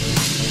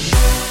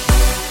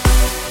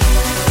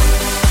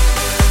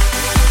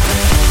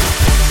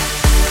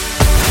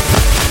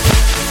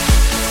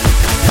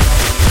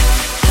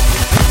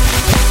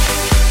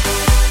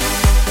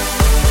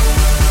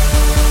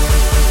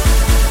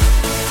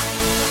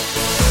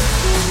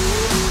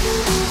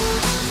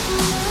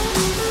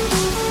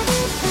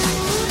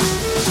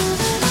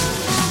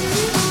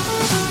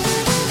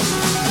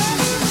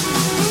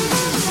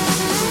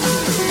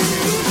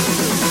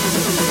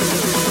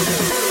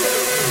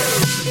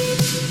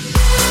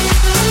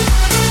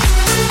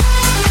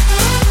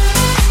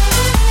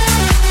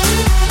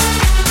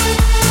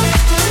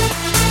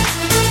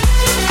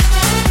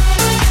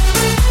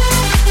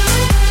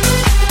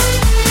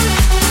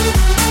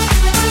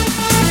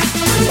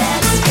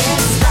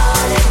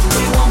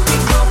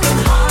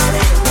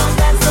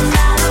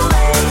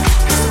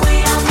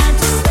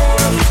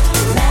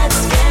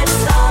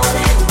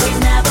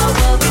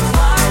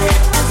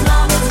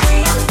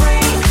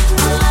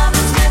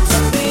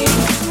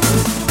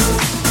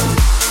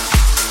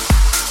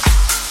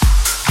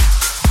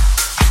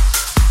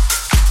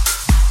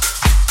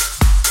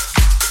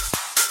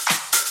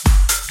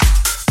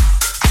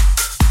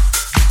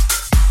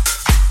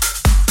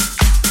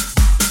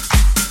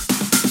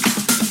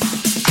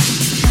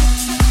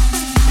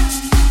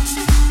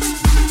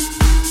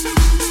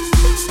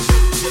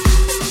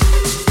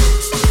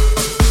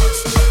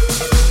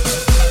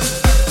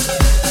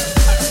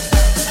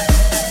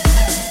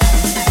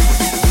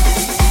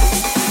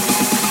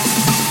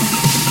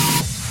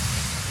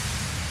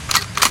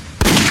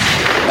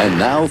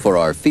 Now for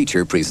our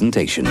feature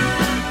presentation. You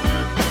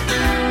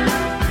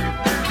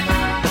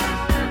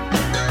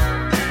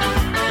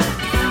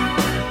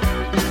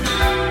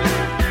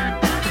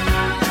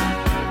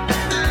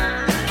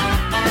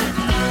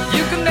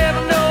can never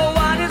know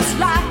what it's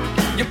like.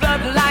 Your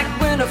blood like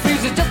winter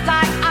freezes just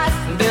like ice.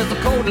 And there's a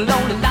cold and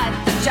lonely light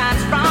that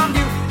shines from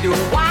you. You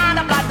wind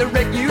up like the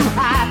wreck you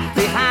hide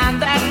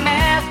behind that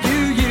mask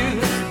you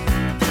use.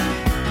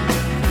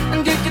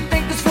 And did you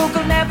think this fool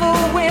could never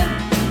win?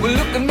 Well,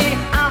 look at me,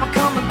 I'm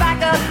coming back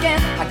again.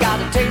 I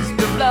got a taste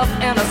of love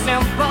in a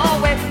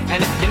simple way.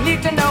 And if you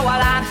need to know while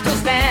I'm still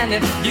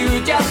standing, you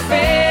just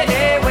fade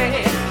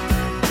away.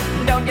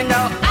 Don't you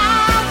know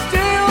I'm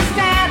still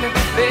standing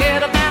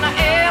better than I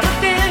ever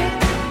did?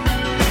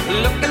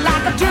 Looking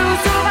like a true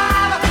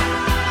survivor,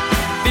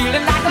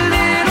 feeling like a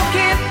little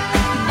kid.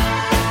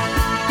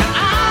 And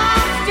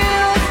I'm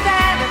still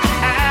standing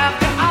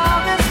after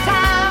all this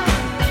time,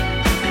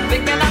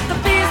 picking up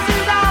the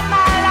pieces of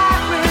my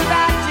life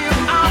without you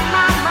on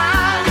my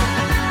mind.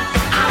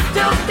 I'm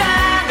still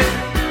standing.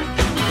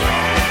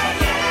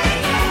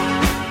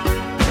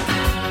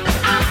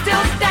 I'm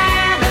still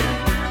standing.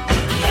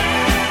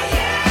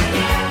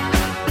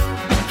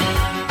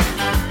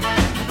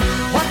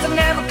 Once I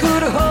never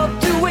could have hoped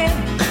to win.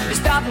 You're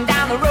starting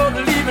down the road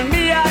and leaving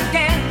me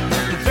again.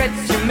 The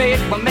threats you made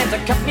were meant to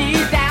cut me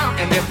down.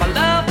 And if our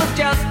love was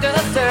just a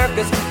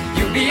circus,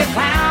 you'd be a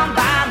clown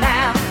by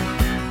now.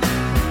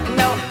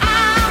 No,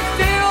 I'm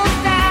still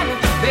standing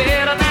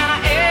better than I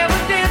ever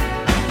did.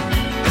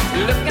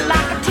 Looking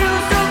like a true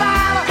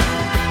survivor,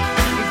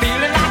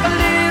 feeling like a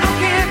little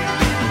kid.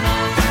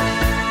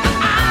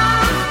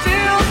 I'm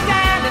still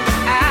standing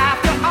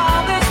after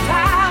all this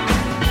time,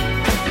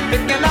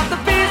 picking up the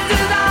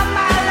pieces of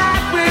my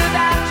life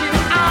without you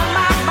on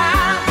my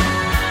mind.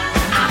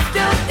 I'm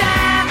still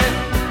standing.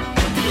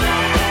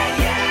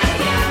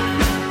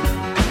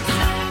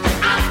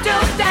 I'm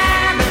still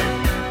standing.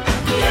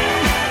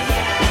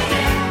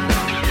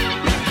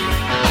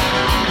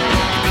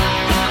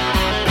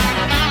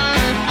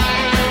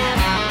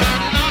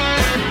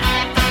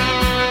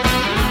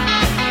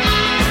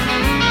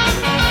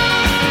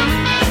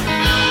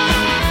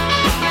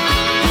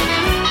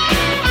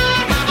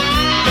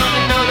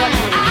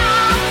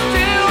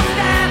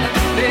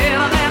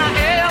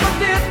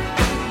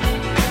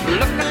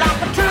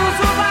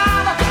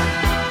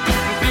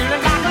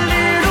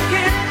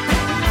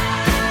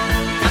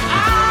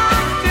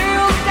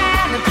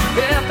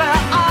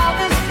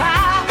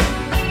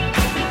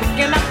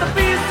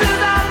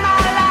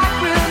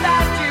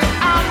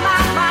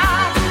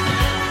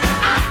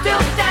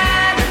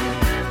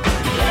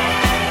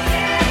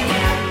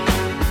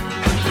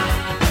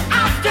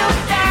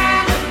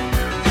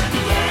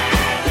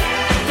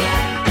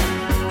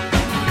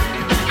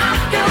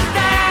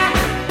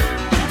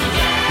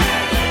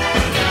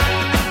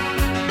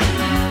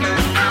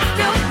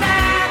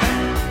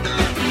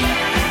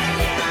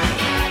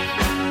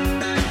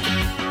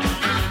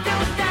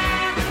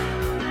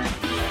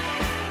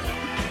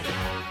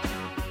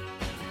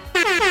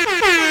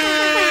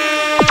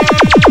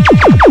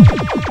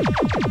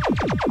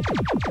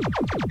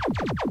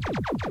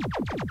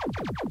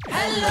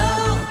 Hello,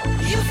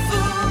 you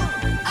fool,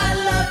 I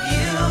love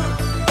you.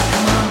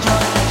 Come on,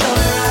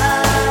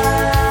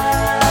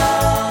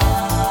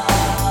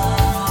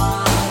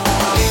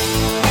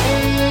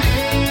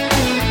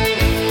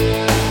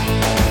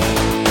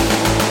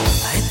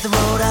 I hit the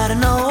road out of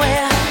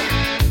nowhere,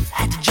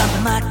 had to jump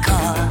in my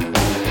car,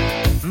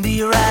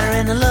 be a rider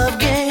in a love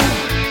game,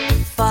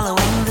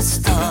 following the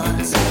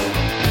stars.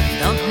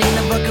 Don't need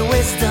a book of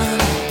wisdom,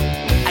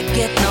 I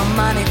get no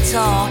money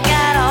talk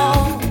at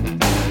all.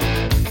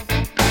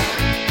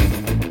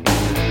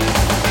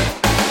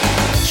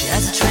 She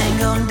has a train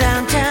going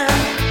downtown,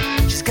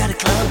 she's got a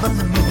club on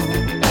the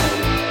moon,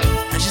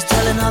 and she's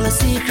telling all her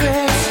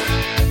secrets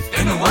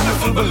in a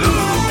wonderful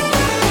balloon.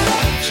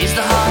 She's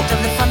the heart of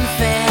the fun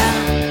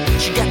fair,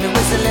 she got me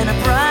whistling a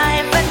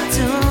private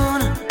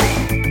tune.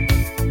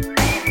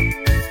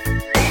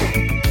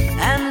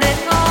 And it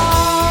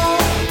all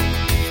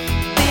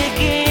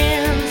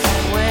begins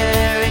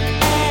where it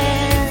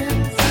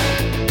ends,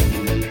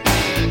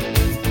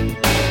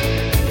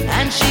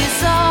 and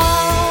she's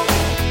all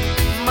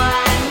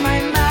my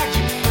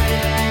magic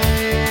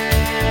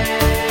friend.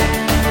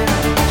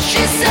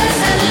 She says,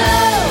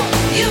 hello,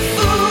 you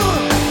fool,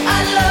 I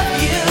love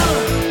you.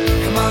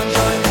 Come on,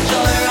 join the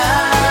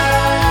joyride.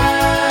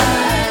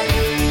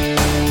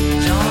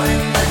 Join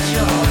the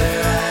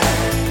joyride.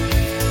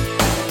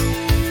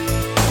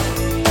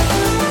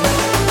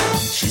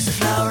 She's a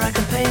flower I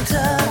can paint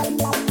her.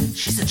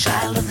 She's a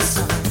child of the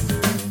sun.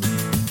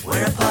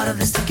 We're a part of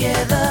this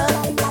together.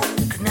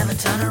 Could never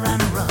turn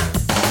around and run.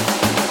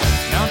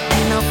 Don't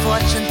need no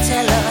fortune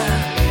teller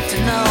to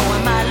know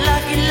where my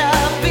lucky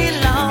love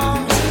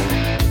belongs.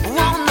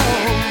 Won't know,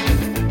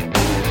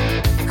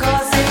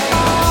 'cause it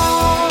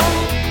all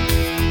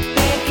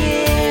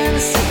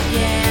begins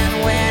again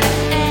when it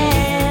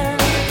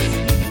ends.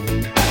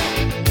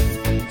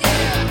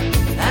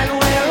 Yeah, and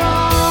we're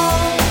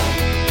all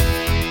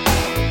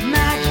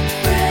magic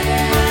friends.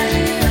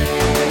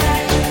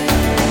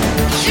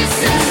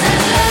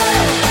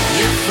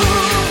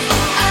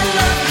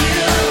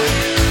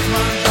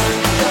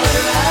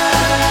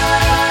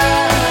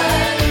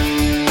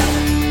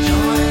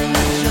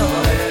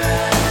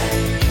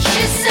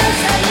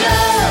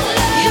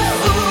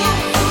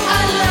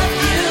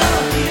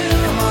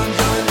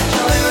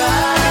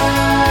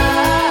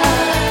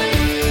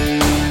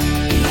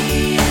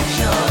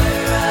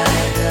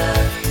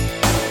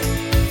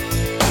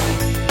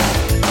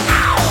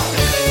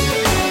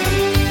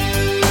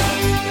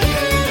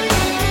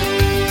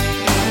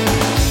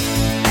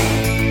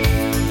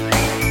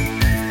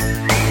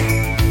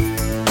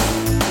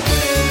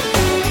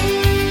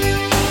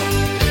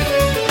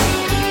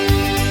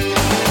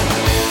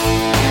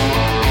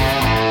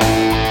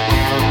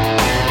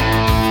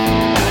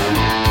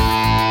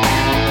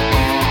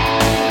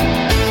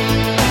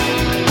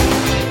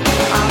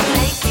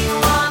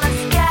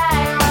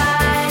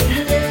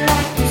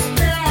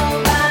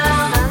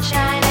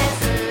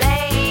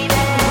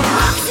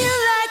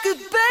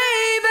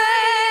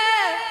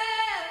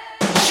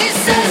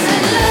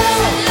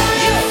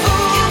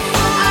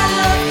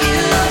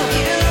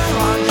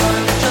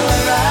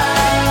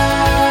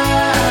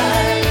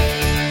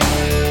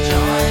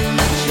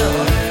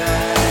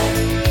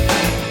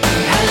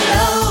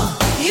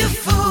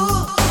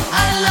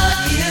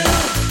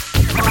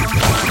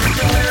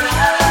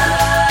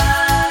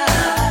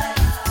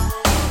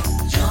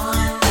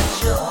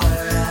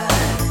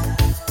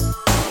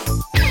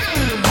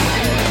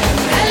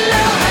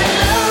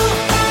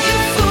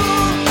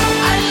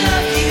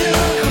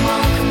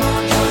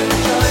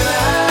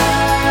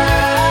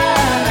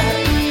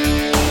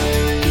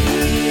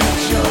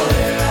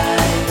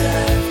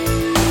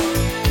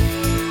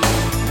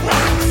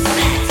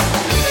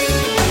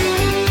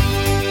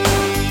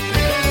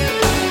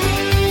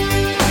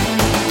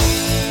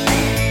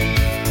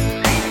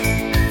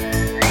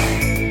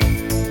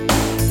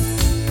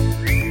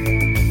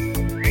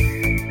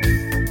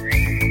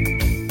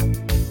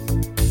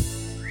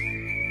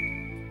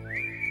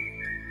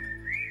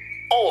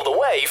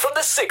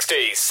 the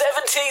 60s,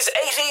 70s,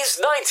 80s,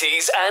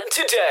 90s, and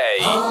today.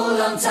 Hold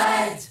on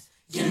tight,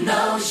 you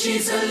know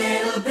she's a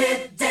little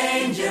bit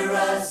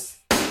dangerous.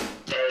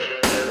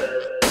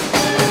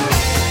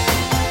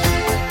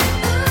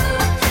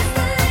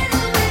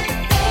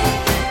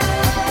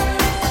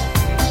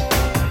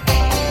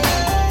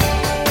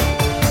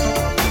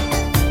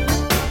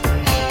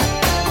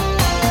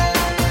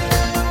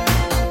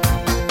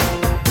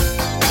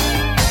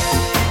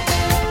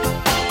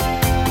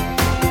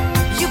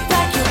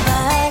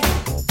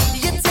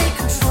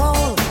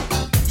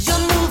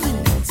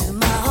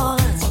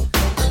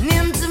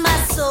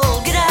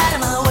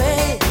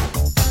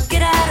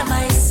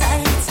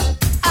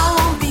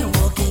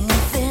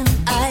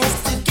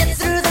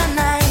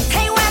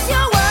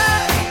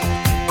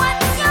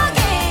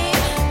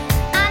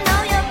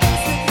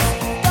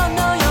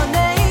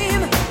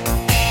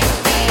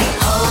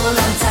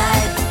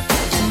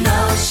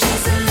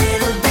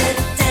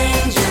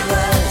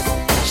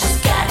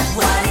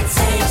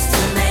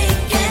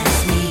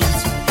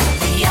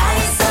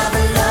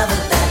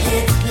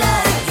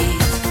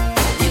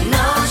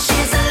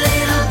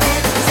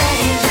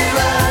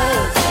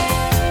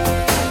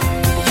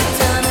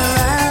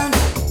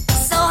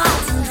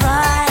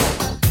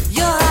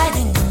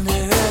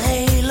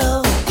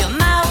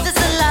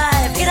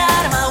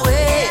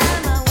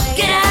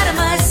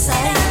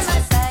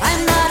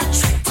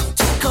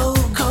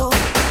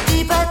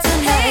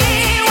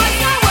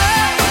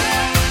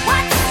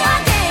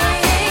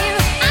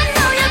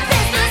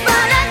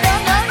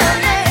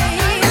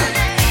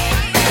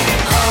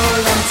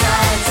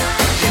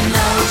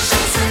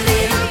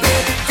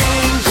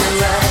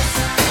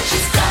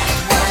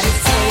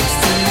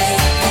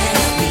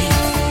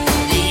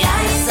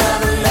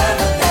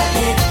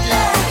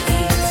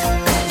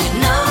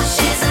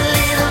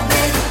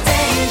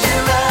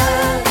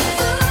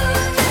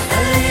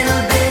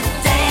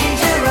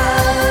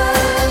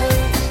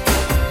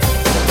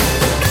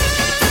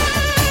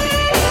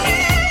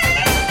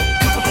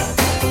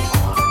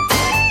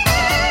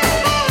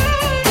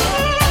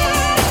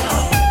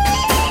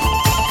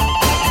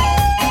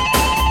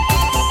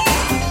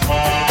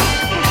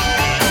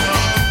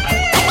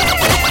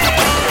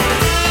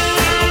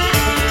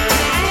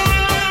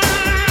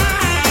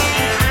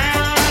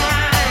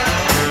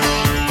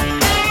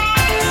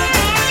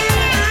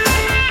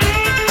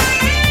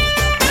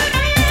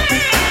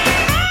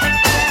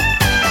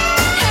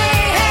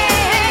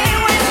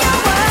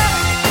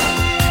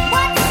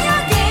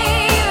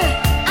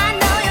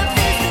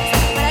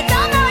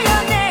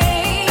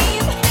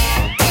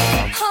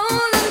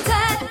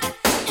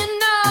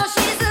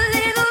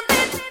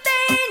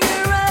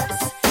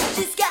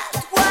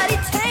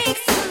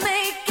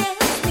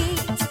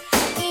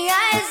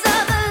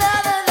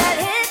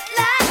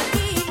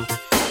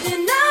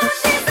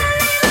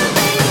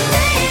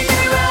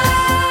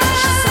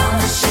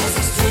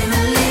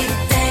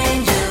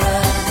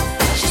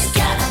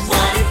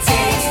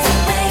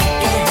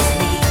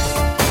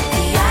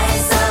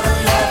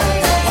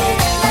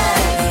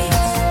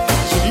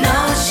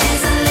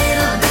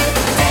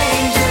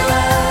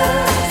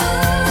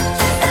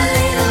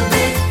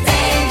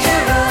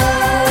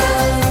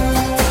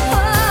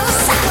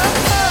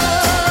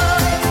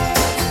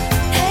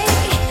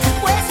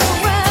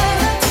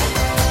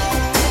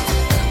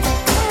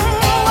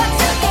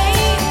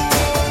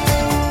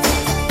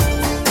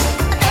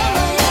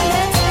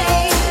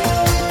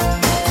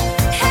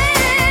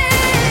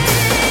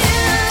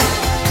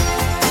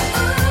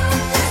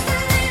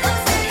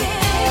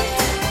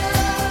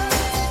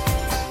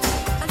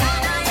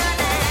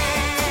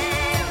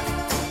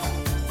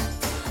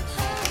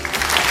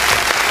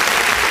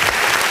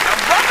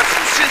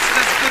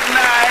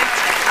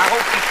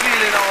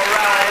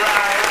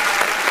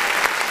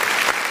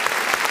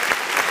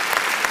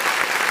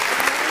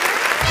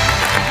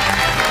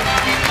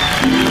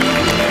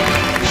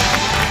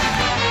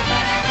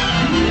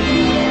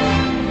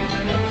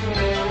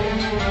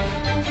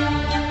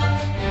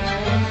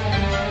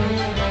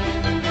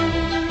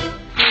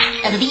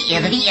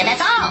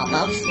 That's all,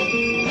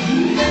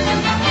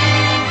 folks.